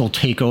hostile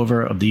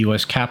takeover of the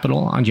U.S.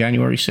 Capitol on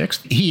January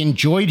 6th. He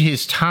enjoyed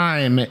his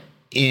time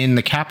in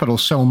the Capitol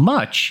so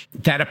much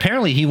that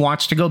apparently he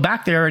wants to go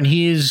back there, and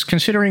he is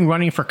considering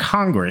running for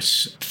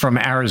Congress from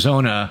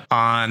Arizona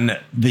on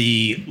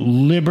the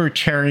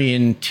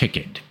Libertarian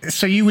ticket.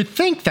 So you would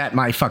think that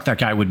my fuck that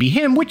guy would be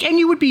him, and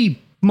you would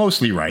be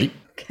mostly right.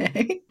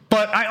 Okay.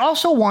 But I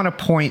also want to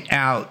point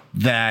out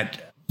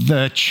that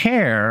the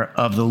chair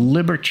of the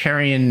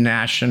Libertarian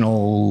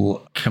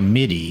National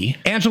Committee,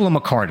 Angela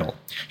McArdle,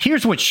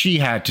 here's what she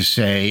had to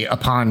say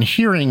upon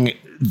hearing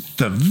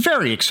the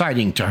very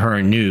exciting to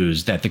her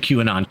news that the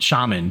QAnon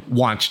shaman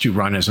wants to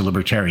run as a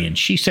libertarian.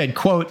 She said,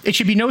 quote, "It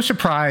should be no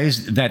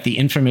surprise that the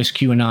infamous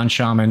QAnon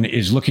shaman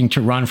is looking to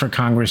run for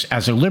Congress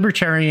as a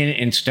libertarian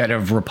instead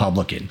of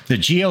Republican. The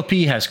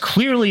GOP has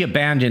clearly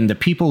abandoned the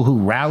people who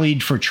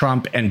rallied for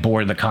Trump and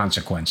bore the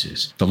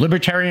consequences. The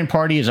Libertarian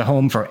Party is a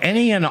home for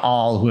any and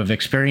all who have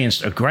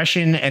experienced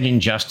aggression and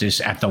injustice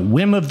at the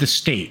whim of the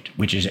state,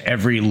 which is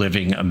every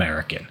living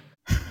American."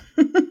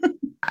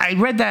 I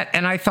read that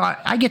and I thought,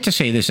 I get to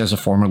say this as a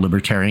former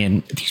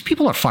libertarian. These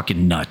people are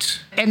fucking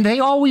nuts. And they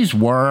always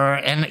were.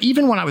 And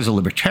even when I was a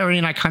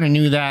libertarian, I kind of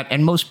knew that.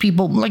 And most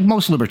people, like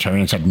most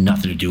libertarians, had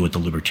nothing to do with the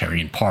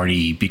Libertarian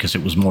Party because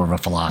it was more of a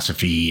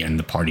philosophy and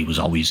the party was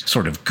always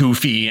sort of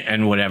goofy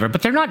and whatever.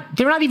 But they're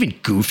not even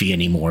goofy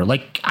anymore.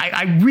 Like,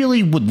 I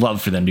really would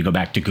love for them to go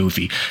back to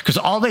goofy, because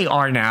all they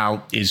are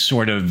now is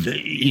sort of,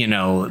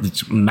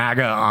 it's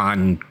MAGA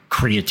on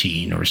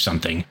creatine or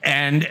something.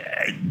 And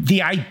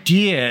the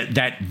idea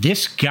that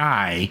this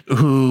guy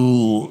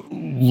who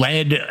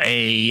led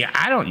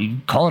you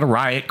call it a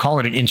riot, call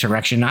it an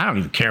insurrection, I don't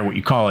even care what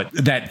you call it,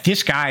 that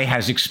this guy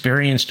has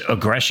experienced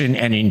aggression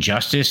and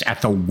injustice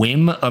at the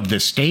whim of the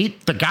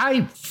state. The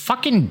guy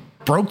fucking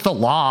broke the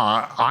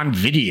law on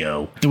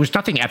video. There was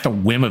nothing at the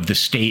whim of the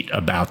state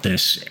about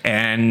this.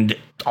 And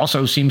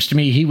also seems to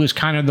me he was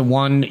kind of the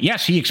one,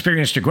 yes, he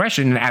experienced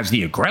aggression as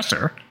the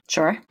aggressor.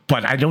 Sure.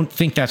 But I don't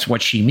think that's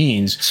what she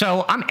means.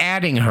 So I'm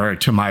adding her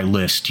to my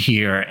list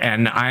here,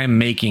 and I'm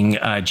making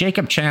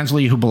Jacob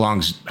Chansley, who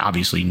belongs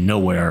obviously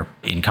nowhere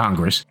in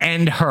Congress,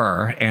 and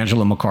her,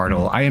 Angela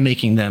McArdle, I am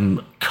making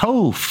them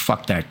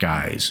co-fuck that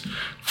guys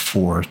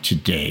for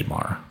today,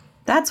 Mara.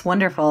 That's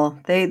wonderful.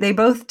 They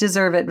both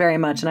deserve it very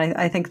much. And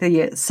I think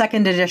the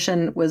second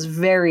edition was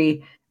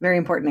very, very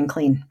important and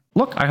clean.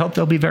 Look, I hope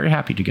they'll be very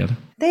happy together.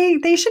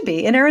 They should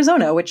be in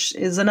Arizona, which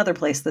is another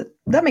place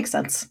that makes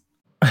sense.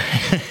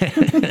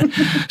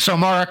 So,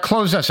 Mara,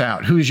 close us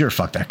out. Who's your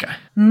fuck that guy?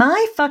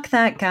 My fuck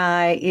that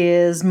guy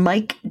is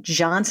Mike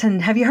Johnson.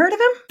 Have you heard of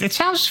him? It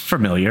sounds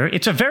familiar.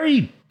 It's a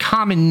very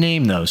common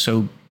name, though,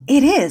 so...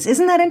 It is.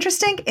 Isn't that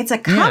interesting? It's a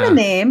common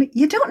name.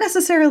 You don't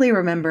necessarily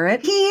remember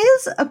it. He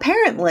is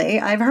apparently,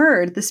 I've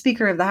heard, the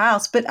Speaker of the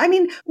House. But I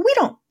mean, we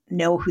don't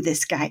know who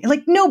this guy,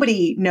 like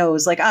nobody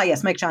knows, like,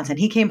 yes, Mike Johnson,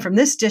 he came from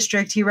this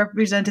district, he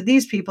represented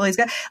these people,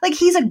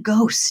 he's a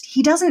ghost.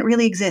 He doesn't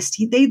really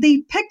exist.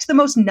 They picked the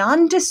most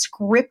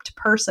nondescript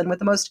person with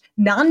the most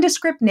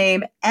nondescript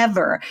name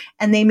ever,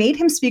 and they made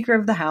him Speaker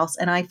of the House,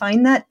 and I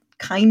find that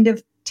kind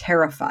of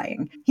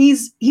terrifying.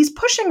 He's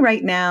pushing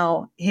right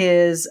now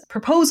his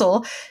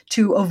proposal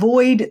to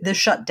avoid the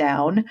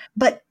shutdown,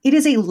 but it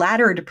is a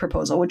laddered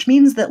proposal, which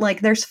means that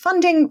like there's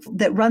funding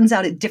that runs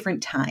out at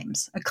different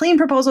times. A clean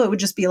proposal, it would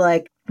just be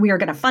like, we are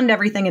going to fund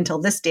everything until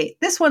this date.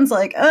 This one's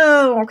like,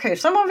 oh, okay,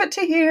 some of it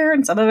to here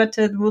and some of it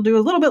to we'll do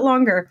a little bit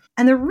longer.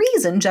 And the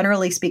reason,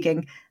 generally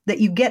speaking, that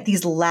you get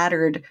these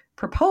laddered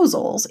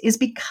proposals is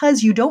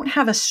because you don't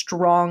have a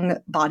strong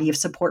body of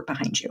support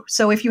behind you.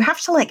 So if you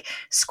have to like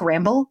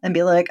scramble and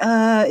be like,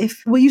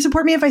 will you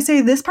support me if I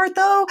say this part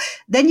though?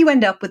 Then you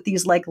end up with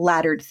these like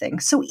laddered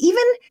things. So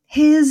even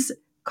his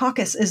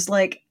caucus is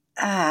like,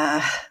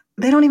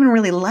 they don't even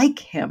really like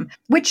him,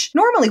 which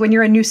normally when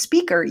you're a new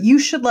speaker, you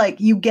should like,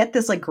 you get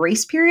this like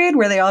grace period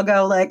where they all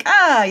go like,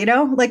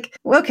 like,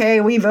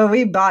 okay, we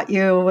bought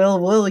you.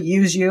 We'll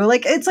use you.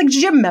 Like, it's like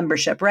gym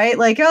membership, right?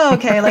 Like, oh,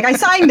 okay. Like I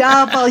signed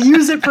up, I'll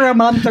use it for a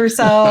month or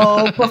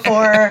so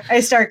before I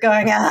start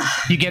going,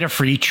 You get a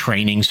free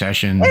training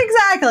session.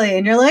 Exactly.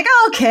 And you're like,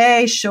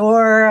 okay,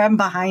 sure. I'm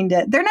behind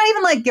it. They're not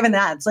even like giving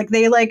that. It's like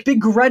they like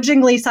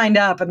begrudgingly signed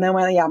up and then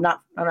went, yeah, I'm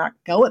not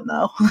going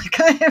though. Like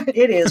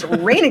it is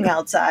raining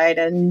outside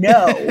and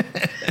no.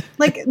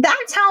 Like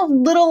that's how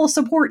little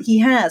support he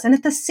has. And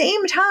at the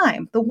same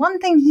time, the one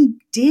thing he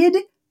did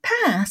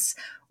pass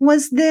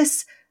was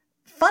this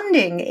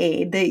funding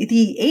aid,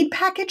 the aid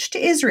package to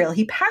Israel.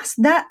 He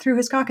passed that through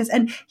his caucus,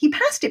 and he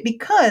passed it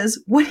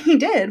because what he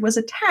did was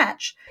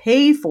attach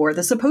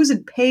the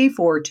supposed pay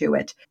for to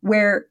it,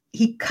 where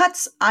he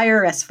cuts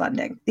IRS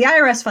funding. The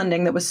IRS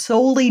funding that was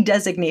solely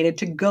designated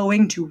to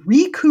going to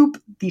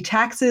recoup the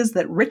taxes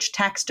that rich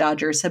tax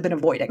dodgers have been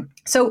avoiding.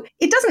 So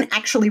it doesn't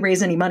actually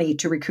raise any money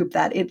to recoup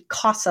that. It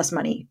costs us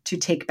money to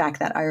take back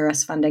that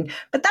IRS funding.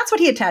 But that's what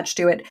he attached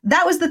to it.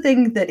 That was the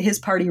thing that his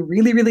party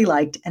really, really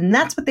liked. And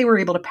that's what they were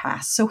able to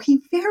pass. So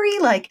he very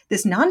like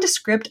this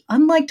nondescript,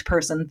 unliked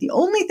person. The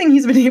only thing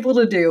he's been able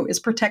to do is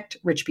protect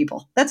rich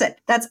people. That's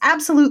it. That's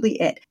absolutely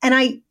it. And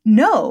I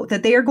know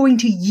that they are going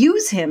to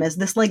use him as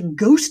this like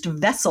ghost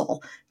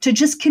vessel to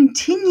just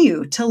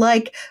continue to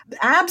like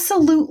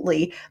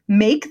absolutely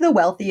make the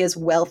wealthy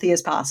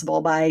as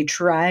possible by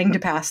trying to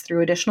pass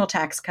through additional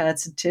tax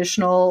cuts,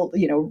 additional,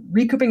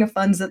 recouping of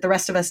funds that the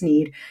rest of us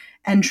need,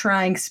 and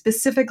trying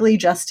specifically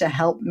just to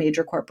help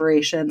major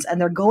corporations. And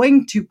they're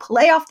going to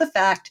play off the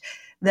fact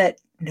that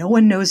no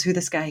one knows who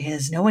this guy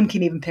is. No one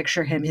can even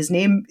picture him. His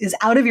name is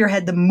out of your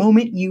head the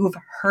moment you've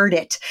heard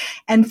it.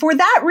 And for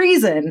that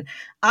reason,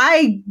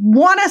 I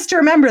want us to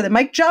remember that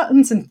Mike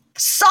Johnson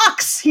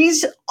sucks.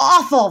 He's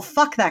awful.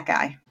 Fuck that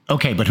guy.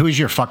 Okay, but who is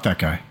your fuck that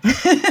guy?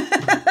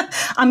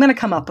 I'm going to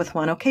come up with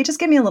one, okay? Just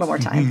give me a little more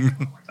time.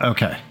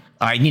 Okay.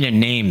 I need a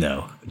name,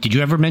 though. Did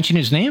you ever mention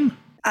his name?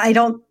 I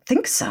don't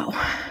think so.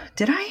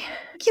 Did I?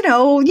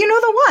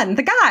 The one,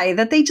 the guy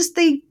that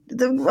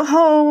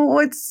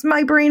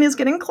my brain is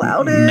getting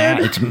clouded. Nah,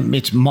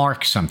 it's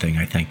Mark something,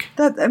 I think.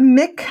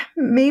 Mick,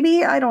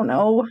 maybe? I don't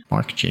know.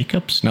 Mark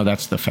Jacobs? No,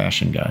 that's the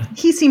fashion guy.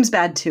 He seems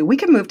bad too. We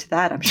can move to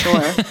that, I'm sure.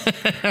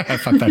 I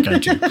fuck that guy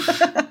too.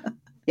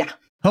 Yeah.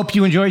 Hope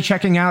you enjoy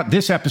checking out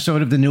this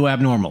episode of The New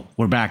Abnormal.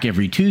 We're back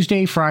every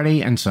Tuesday,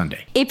 Friday, and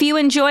Sunday. If you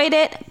enjoyed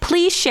it,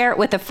 please share it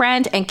with a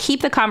friend and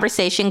keep the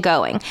conversation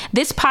going.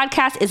 This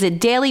podcast is a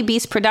Daily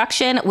Beast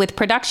production with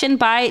production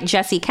by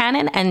Jesse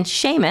Cannon and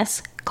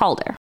Seamus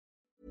Calder.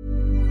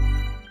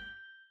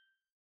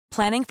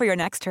 Planning for your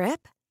next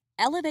trip?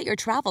 Elevate your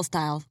travel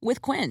style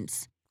with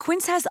Quince.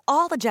 Quince has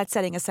all the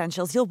jet-setting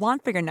essentials you'll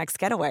want for your next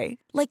getaway,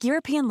 like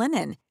European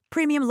linen,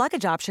 premium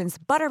luggage options,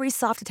 buttery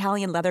soft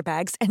Italian leather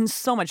bags, and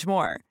so much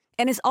more.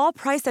 And is all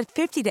priced at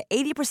 50 to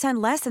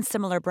 80% less than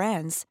similar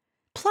brands.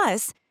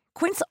 Plus,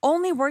 Quince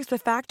only works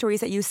with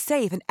factories that use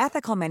safe and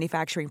ethical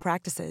manufacturing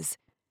practices.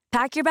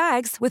 Pack your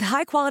bags with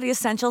high-quality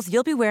essentials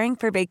you'll be wearing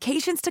for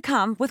vacations to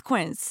come with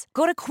Quince.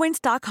 Go to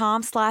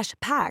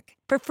quince.com/pack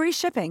for free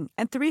shipping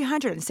and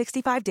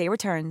 365-day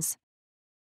returns.